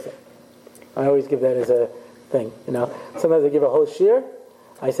anything that I say. I always give that as a thing. Sometimes I give a whole shir.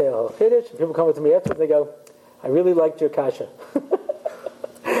 I say a whole chiddush. And people come up to me afterwards. They go, "I really liked your kasha."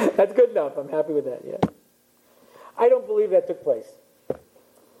 That's good enough. I'm happy with that. Yeah. I don't believe that took place.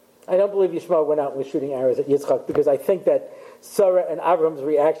 I don't believe Yishmael went out and was shooting arrows at Yitzchak because I think that Sarah and Avram's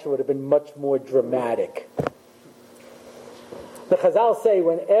reaction would have been much more dramatic. The Chazal say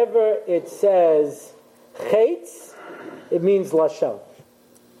whenever it says Chetz, it means Lashon.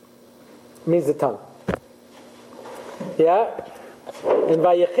 It means the tongue. Yeah? In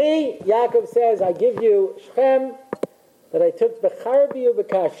Vayeitzei, Yaakov says, I give you Shechem that I took Becharbi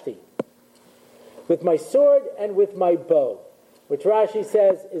Ubekashti, with my sword and with my bow, which Rashi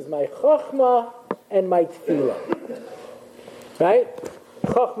says is my Chochmah and my Tefillah. Right?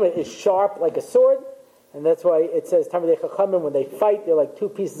 Chochmah is sharp like a sword, and that's why it says Talmidei Chachamim, when they fight, they're like two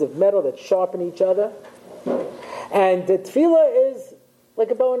pieces of metal that sharpen each other. And the Tefillah is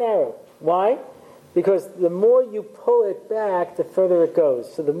like a bow and arrow. Why? Because the more you pull it back, the further it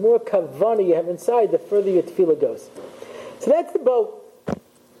goes. So the more kavanah you have inside, the further your tefillah goes. So that's the bow.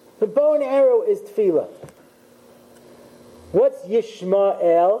 The bow and arrow is tefillah. What's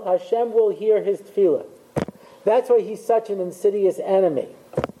Yishmael? Hashem will hear his tefillah. That's why he's such an insidious enemy.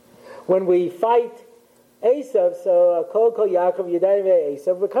 When we fight Esav, so Kol Yaakov Yadai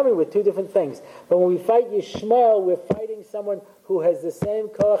Esav, we're coming with two different things. But when we fight Yishmael, we're fighting someone who has the same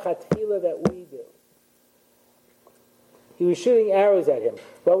koach hatefillah that we do. He was shooting arrows at him.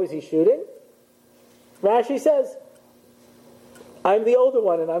 What was he shooting? Rashi says, I'm the older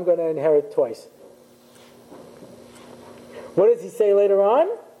one and I'm going to inherit twice. What does he say later on?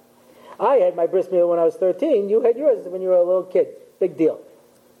 I had my bris milah when I was 13. You had yours when you were a little kid. Big deal.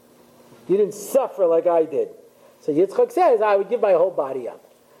 You didn't suffer like I did. So Yitzchak says, I would give my whole body up.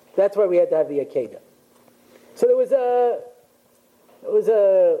 That's why we had to have the Akedah. So there was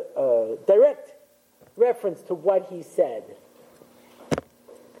a direct reference to what he said.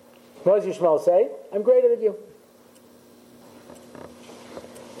 What does Yishmael say? I'm greater than you.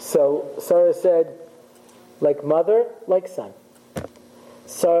 So Sarah said, like mother, like son.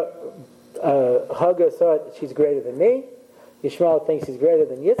 So Hagar thought she's greater than me. Yishmael thinks he's greater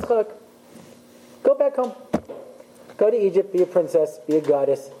than Yitzchak. Go back home. Go to Egypt, be a princess, be a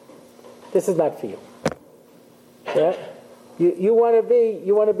goddess. This is not for you. Yeah? You want to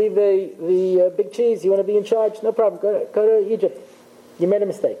be the big cheese, you want to be in charge, no problem. Go to Egypt. You made a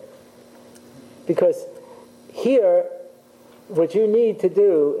mistake. Because here, what you need to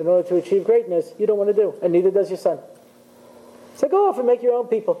do in order to achieve greatness, you don't want to do, and neither does your son. So go off and make your own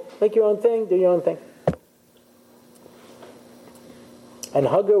people. Make your own thing, do your own thing. And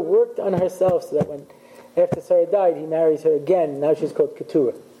Hagar worked on herself so that when, after Sarah died, he marries her again. Now she's called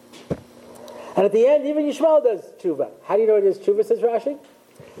Keturah. And at the end, even Yishmael does tshuva. How do you know it is tshuva, says Rashi?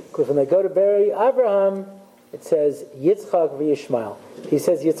 Because when they go to bury Abraham, it says Yitzchak v'Yishmael. He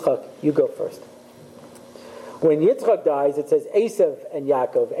says, Yitzchak, you go first. When Yitzchak dies, it says Esav and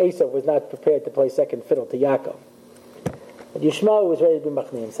Yaakov. Esav was not prepared to play second fiddle to Yaakov. But Yishmael was ready to be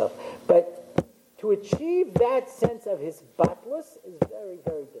machni himself. But to achieve that sense of his batlus is very,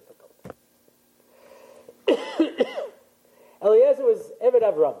 very difficult. Eliezer was Eved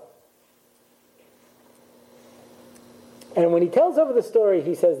Avram. And when he tells over the story,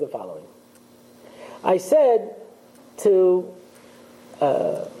 he says the following. I said to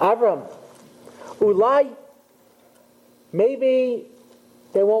Avram, Ulai, maybe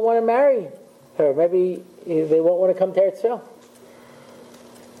they won't want to marry her. Maybe they won't want to come to Eretz Yisrael.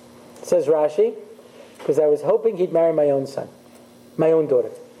 Says Rashi, because I was hoping he'd marry my own son, my own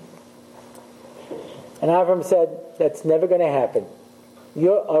daughter. And Avram said, that's never going to happen.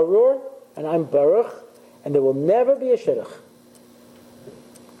 You're Arur, and I'm Baruch, and there will never be a shidduch.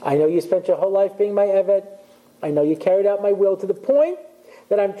 I know you spent your whole life being my Eved. I know you carried out my will to the point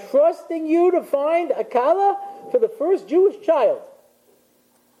that I'm trusting you to find a kala for the first Jewish child.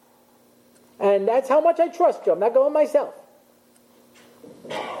 And that's how much I trust you. I'm not going myself.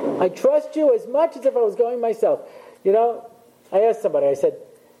 I trust you as much as if I was going myself. I asked somebody, I said,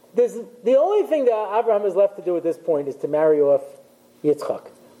 the only thing that Abraham is left to do at this point is to marry off Yitzchak.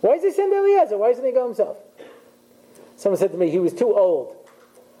 Why does he send Eliezer? Why doesn't he go himself? Someone said to me he was too old.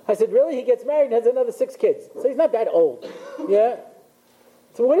 I said, really? He gets married and has another 6 kids. So he's not that old. Yeah?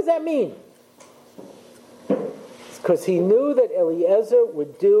 So what does that mean? It's because he knew that Eliezer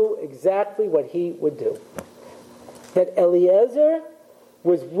would do exactly what he would do. That Eliezer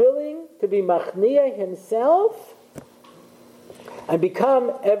was willing to be machniah himself and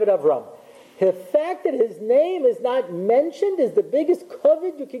become Eved Avram. The fact that his name is not mentioned is the biggest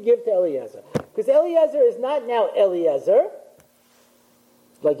covet you could give to Eliezer. Because Eliezer is not now Eliezer,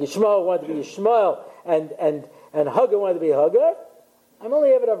 like Yishmael wanted to be Yishmael, and Hagar wanted to be Hagar. I'm only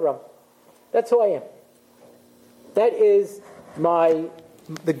Eved Avram. That's who I am. That is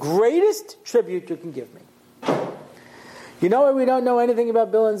the greatest tribute you can give me. You know why we don't know anything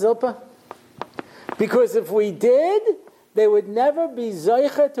about Bilhah and Zilpah? Because if we did, they would never be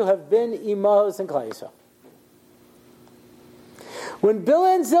Zoicha to have been Imahos and Klal Yisrael. When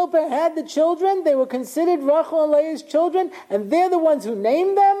Bilhah and Zilpah had the children, they were considered Rachel and Leah's children, and they're the ones who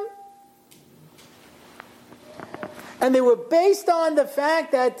named them. And they were based on the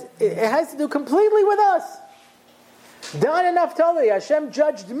fact that it has to do completely with us. Dan and Naphtali, Hashem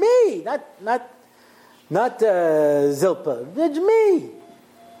judged me, not Zilpah, judged me.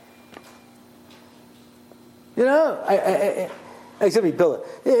 You know, excuse me, Bilhah.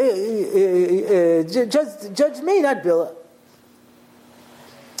 Judge me, not Bilhah.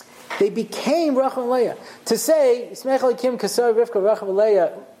 They became Rachel and Leah. To say, Smech Elikim Kasar Rivka Rachel and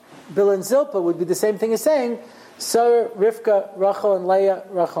Leah, Bilhah and Zilpah would be the same thing as saying, Sarah, Rivka, Rachel and Leah,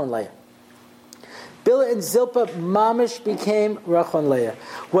 Rachel and Leah. Bilhah and Zilpah mamish became Rachel and Leah.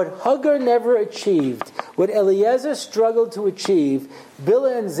 What Hagar never achieved, what Eliezer struggled to achieve,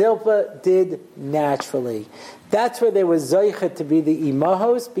 Bilhah and Zilpah did naturally. That's where they were zoichet to be the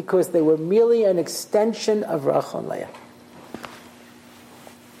imahos, because they were merely an extension of Rachel and Leah.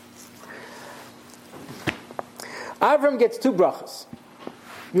 Avram gets 2 brachas.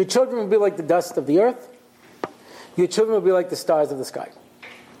 Your children will be like the dust of the earth. Your children will be like the stars of the sky.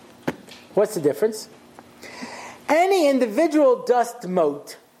 What's the difference? Any individual dust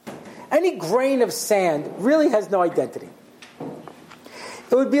mote, any grain of sand, really has no identity.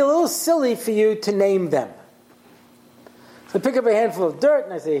 It would be a little silly for you to name them. So I pick up a handful of dirt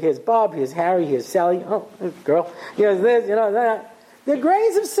and I say, here's Bob, here's Harry, here's Sally, oh, there's a girl, here's this, that. They're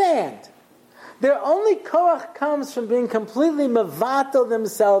grains of sand. Their only koach comes from being completely mevatel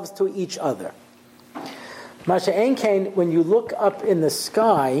themselves to each other. Masha Ein Kain, when you look up in the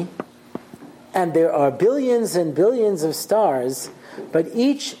sky, and there are billions and billions of stars, but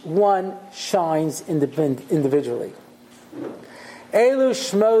each one shines individually. Elu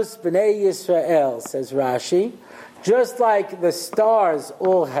Shmos B'nai Yisrael, says Rashi, just like the stars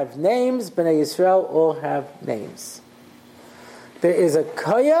all have names, B'nai Yisrael all have names. There is a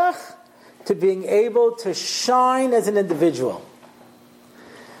koyach to being able to shine as an individual.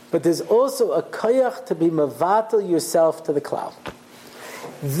 But there's also a koyach to be mevatel yourself to the cloud.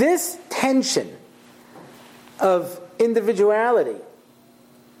 This tension of individuality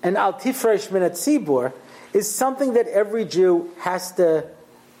and al tifresh min hatzibur is something that every Jew has to.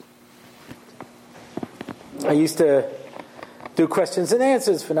 I used to do questions and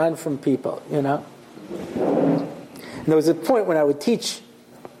answers from people, you know. And there was a point when I would teach,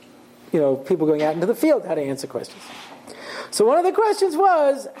 people going out into the field how to answer questions. So one of the questions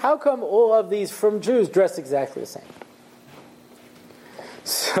was, how come all of these from Jews dress exactly the same?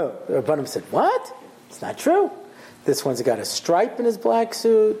 So the Rabbanim said, what? It's not true. This one's got a stripe in his black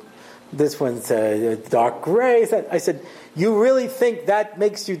suit. This one's dark gray. I said, you really think that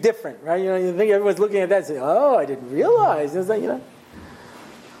makes you different, right? You think everyone's looking at that and saying, oh, I didn't realize. It's like,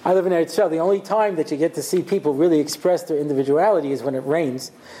 I live in Eretz Yisrael. The only time that you get to see people really express their individuality is when it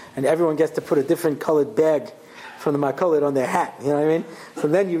rains, and everyone gets to put a different colored bag from the makolet on their hat. You know what I mean? So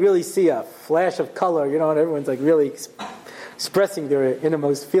then you really see a flash of color, and everyone's like really expressing their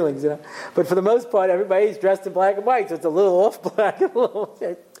innermost feelings. But for the most part, everybody's dressed in black and white, so it's a little off black,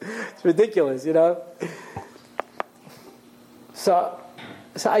 it's ridiculous, So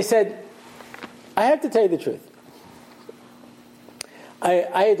I said, I have to tell you the truth.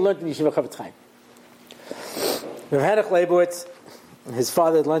 I had learned in Yeshiva Chavetz Chaim. Rav Hanoch Leibowitz, his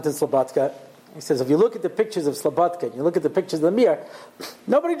father had learned in Slobodka. He says, if you look at the pictures of Slobodka, and you look at the pictures of the Mir,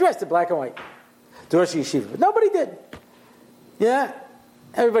 nobody dressed in black and white. Rosh Yeshiva, but nobody did. Yeah,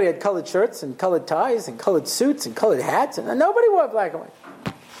 everybody had colored shirts and colored ties and colored suits and colored hats, and nobody wore black and white.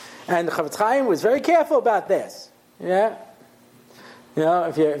 And Chavetz Chaim was very careful about this. Yeah,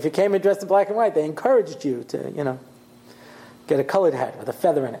 if you came in dressed in black and white, they encouraged you to, get a colored hat with a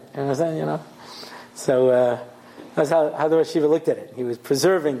feather in it. You know what I'm saying? So That's how the Rosh Yeshiva looked at it. He was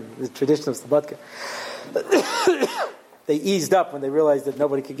preserving the tradition of Slobodka. They eased up when they realized that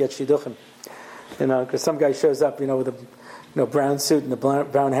nobody could get shidduchim. Because some guy shows up, with a brown suit and a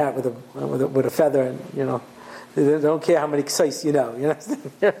brown hat with a feather, and they don't care how many ksais you know.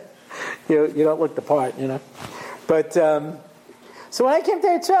 You don't look the part, But so when I came to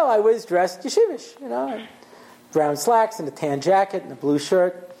Israel, I was dressed yeshivish, brown slacks and a tan jacket and a blue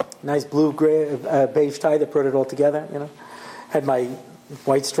shirt, nice blue gray beige tie that put it all together. Had my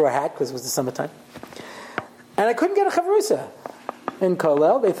white straw hat because it was the summertime, and I couldn't get a chavrusa in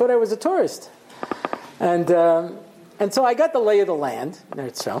Kollel. They thought I was a tourist, and so I got the lay of the land in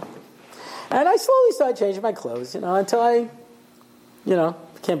Israel, and I slowly started changing my clothes, until I,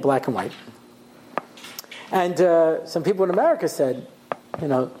 became black and white. And some people in America said,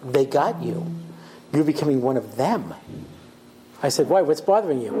 they got you. You're becoming one of them. I said, why? What's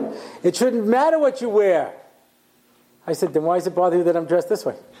bothering you? It shouldn't matter what you wear. I said, then why does it bother you that I'm dressed this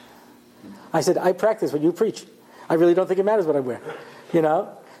way? I said, I practice what you preach. I really don't think it matters what I wear. He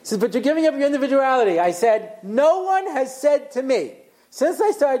says, but you're giving up your individuality. I said, no one has said to me, since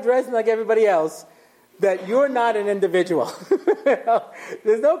I started dressing like everybody else, that you're not an individual.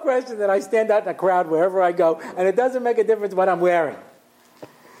 There's no question that I stand out in a crowd wherever I go, and it doesn't make a difference what I'm wearing.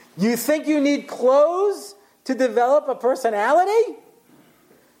 You think you need clothes to develop a personality?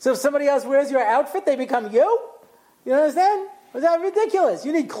 So if somebody else wears your outfit, they become you? You understand? Was that ridiculous?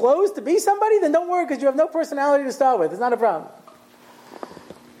 You need clothes to be somebody? Then don't worry, because you have no personality to start with. It's not a problem.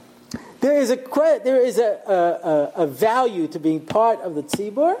 There is a value to being part of the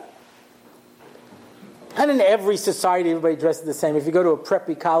tzibur. And in every society, everybody dresses the same. If you go to a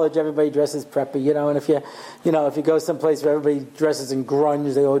preppy college, everybody dresses preppy, And if you go someplace where everybody dresses in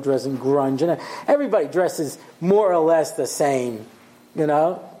grunge, they all dress in grunge. Everybody dresses more or less the same,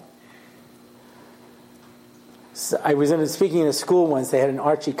 So I was speaking in a school once. They had an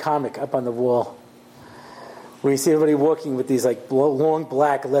Archie comic up on the wall, where you see everybody walking with these long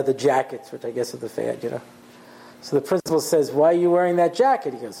black leather jackets, which I guess is the fad, So the principal says, "Why are you wearing that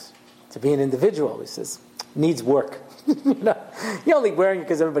jacket?" He goes, "To be an individual." He says, "Needs work." You're only wearing it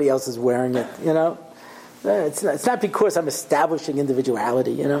because everybody else is wearing it. It's not because I'm establishing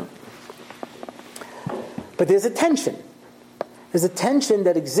individuality. But there's a tension. There's a tension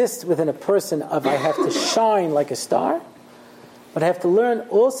that exists within a person of I have to shine like a star, but I have to learn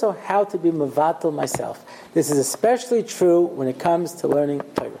also how to be mevatel myself. This is especially true when it comes to learning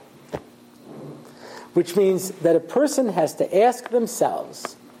Torah, which means that a person has to ask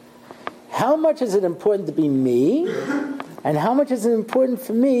themselves, how much is it important to be me, and how much is it important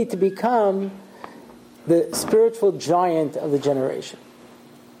for me to become the spiritual giant of the generation?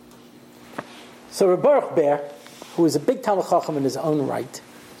 So Reb Baruch Ber, who was a big Talmid Chacham in his own right,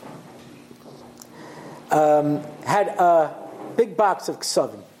 had a big box of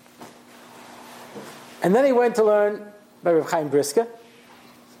ksavim. And then he went to learn by Reb Chaim Brisker,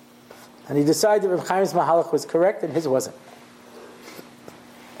 and he decided that Reb Chaim's mahalach was correct and his wasn't.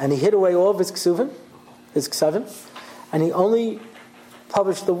 And he hid away all of his ksavim, and he only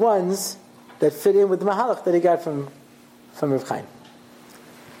published the ones that fit in with the mahalach that he got from Reb Chaim.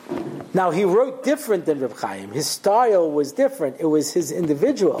 Now, he wrote different than Reb Chaim. His style was different. It was his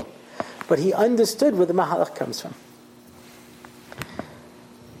individual. But he understood where the mahalach comes from.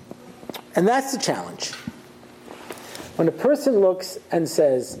 And that's the challenge. When a person looks and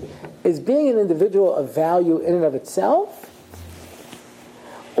says, is being an individual of value in and of itself?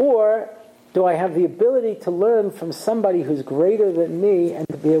 Or do I have the ability to learn from somebody who's greater than me and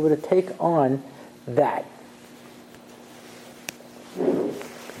to be able to take on that?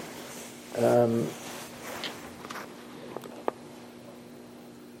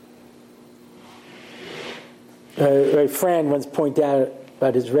 A friend once pointed out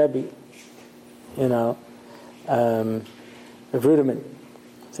about his Rebbe, of Ruderman.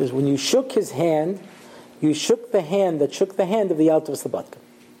 Says, when you shook his hand, you shook the hand that shook the hand of the Alter Slobodka.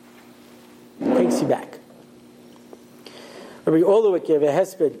 Takes you back. Rabbi Orlowik gave a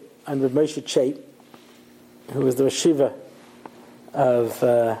hesped on Rabbi Moshe Chait, who was the Rosh Yeshiva of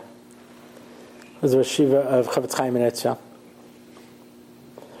Chavetz Chaim in Eretz Yisrael.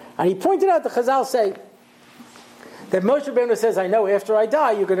 And he pointed out the Chazal say that Moshe Rabbeinu says, I know after I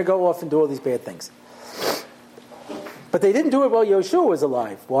die you're going to go off and do all these bad things. But they didn't do it while Yoshua was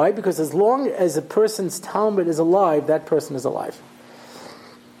alive. Why? Because as long as a person's Talmud is alive, that person is alive.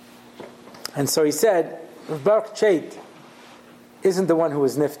 And so he said, Rav Baruch Chait isn't the one who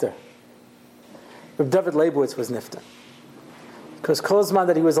was nifter. Rav David Leibowitz was nifter. Because kol zman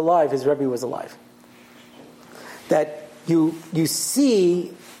that he was alive, his Rebbe was alive. That you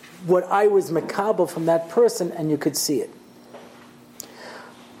see what I was makabel from that person, and you could see it.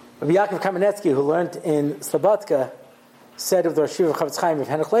 Rabbi Yaakov Kamenetsky, who learned in Slobodka, said of the Rosh Yeshiva Chavetz Chaim of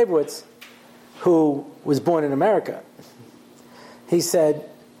Henoch Leibowitz, who was born in America, he said,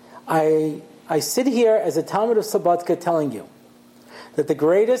 I sit here as a Talmud of Slobodka telling you that the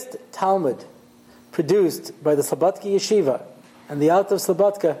greatest Talmud produced by the Slobodka Yeshiva and the Alter of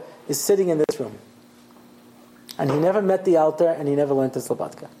Slobodka is sitting in this room. And he never met the Alter, and he never learned the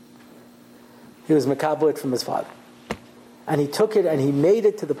Slobodka. He was makabel from his father. And he took it and he made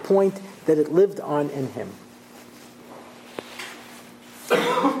it to the point that it lived on in him.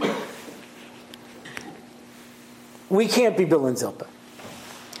 We can't be Bilhah and Zilpah.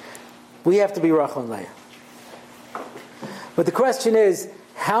 We have to be Rachel and Leah. But the question is,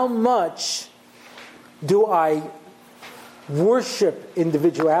 how much do I worship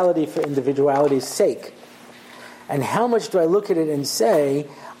individuality for individuality's sake? And how much do I look at it and say,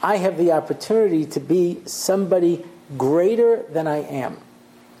 I have the opportunity to be somebody greater than I am?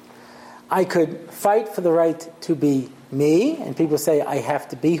 I could fight for the right to be me, and people say I have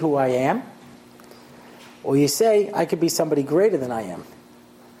to be who I am. Or you say, I could be somebody greater than I am.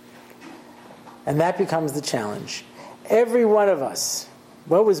 And that becomes the challenge. Every one of us,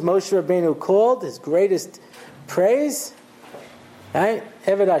 what was Moshe Rabbeinu called? His greatest praise? Right?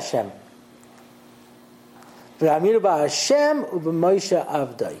 Eved Hashem. V'aminu ba'Hashem u'b'Moshe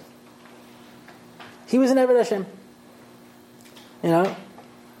avdai. He was an Eved Hashem. You know?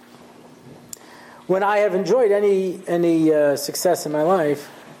 When I have enjoyed any success in my life,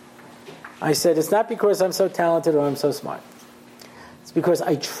 I said, it's not because I'm so talented or I'm so smart. It's because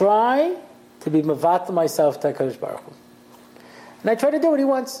I try to be mevatel myself to HaKadosh Baruch Hu. And I try to do what he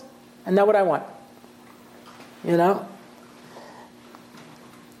wants, and not what I want. You know?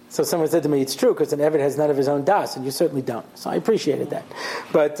 So someone said to me, it's true, because an Eved has none of his own das, and you certainly don't. So I appreciated that.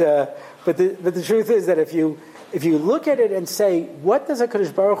 But the truth is that if you look at it and say, what does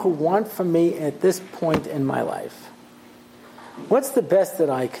HaKadosh Baruch Hu want from me at this point in my life? What's the best that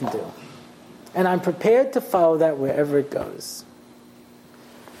I can do? And I'm prepared to follow that wherever it goes.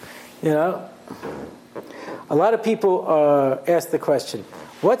 You know? A lot of people ask the question,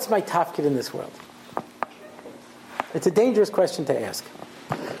 what's my tafkid in this world? It's a dangerous question to ask.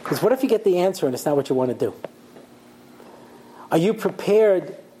 Because what if you get the answer and it's not what you want to do? Are you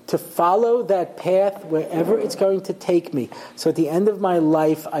prepared to follow that path wherever it's going to take me? So at the end of my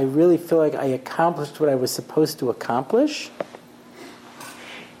life, I really feel like I accomplished what I was supposed to accomplish?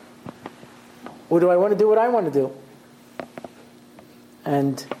 Or do I want to do what I want to do?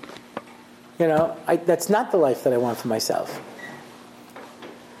 And, you know, that's not the life that I want for myself.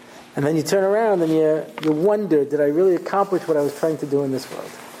 And then you turn around and you wonder, did I really accomplish what I was trying to do in this world?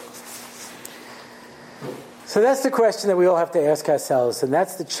 So that's the question that we all have to ask ourselves, and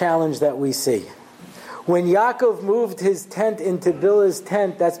that's the challenge that we see. When Yaakov moved his tent into Bilhah's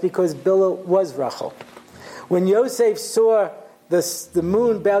tent, that's because Bilhah was Rachel. When Yosef saw the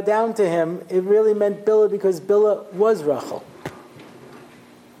moon bow down to him, it really meant Bilhah because Bilhah was Rachel.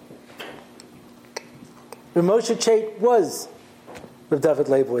 When Moshe Chait was Rav David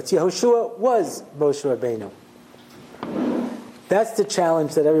Leibowitz, Yehoshua was Moshe Rabbeinu. That's the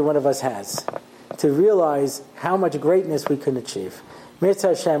challenge that every one of us has, to realize how much greatness we can achieve. Mitzvah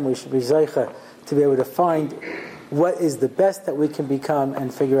Hashem, we should be zeicha to be able to find what is the best that we can become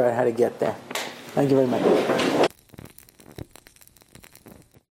and figure out how to get there. Thank you very much.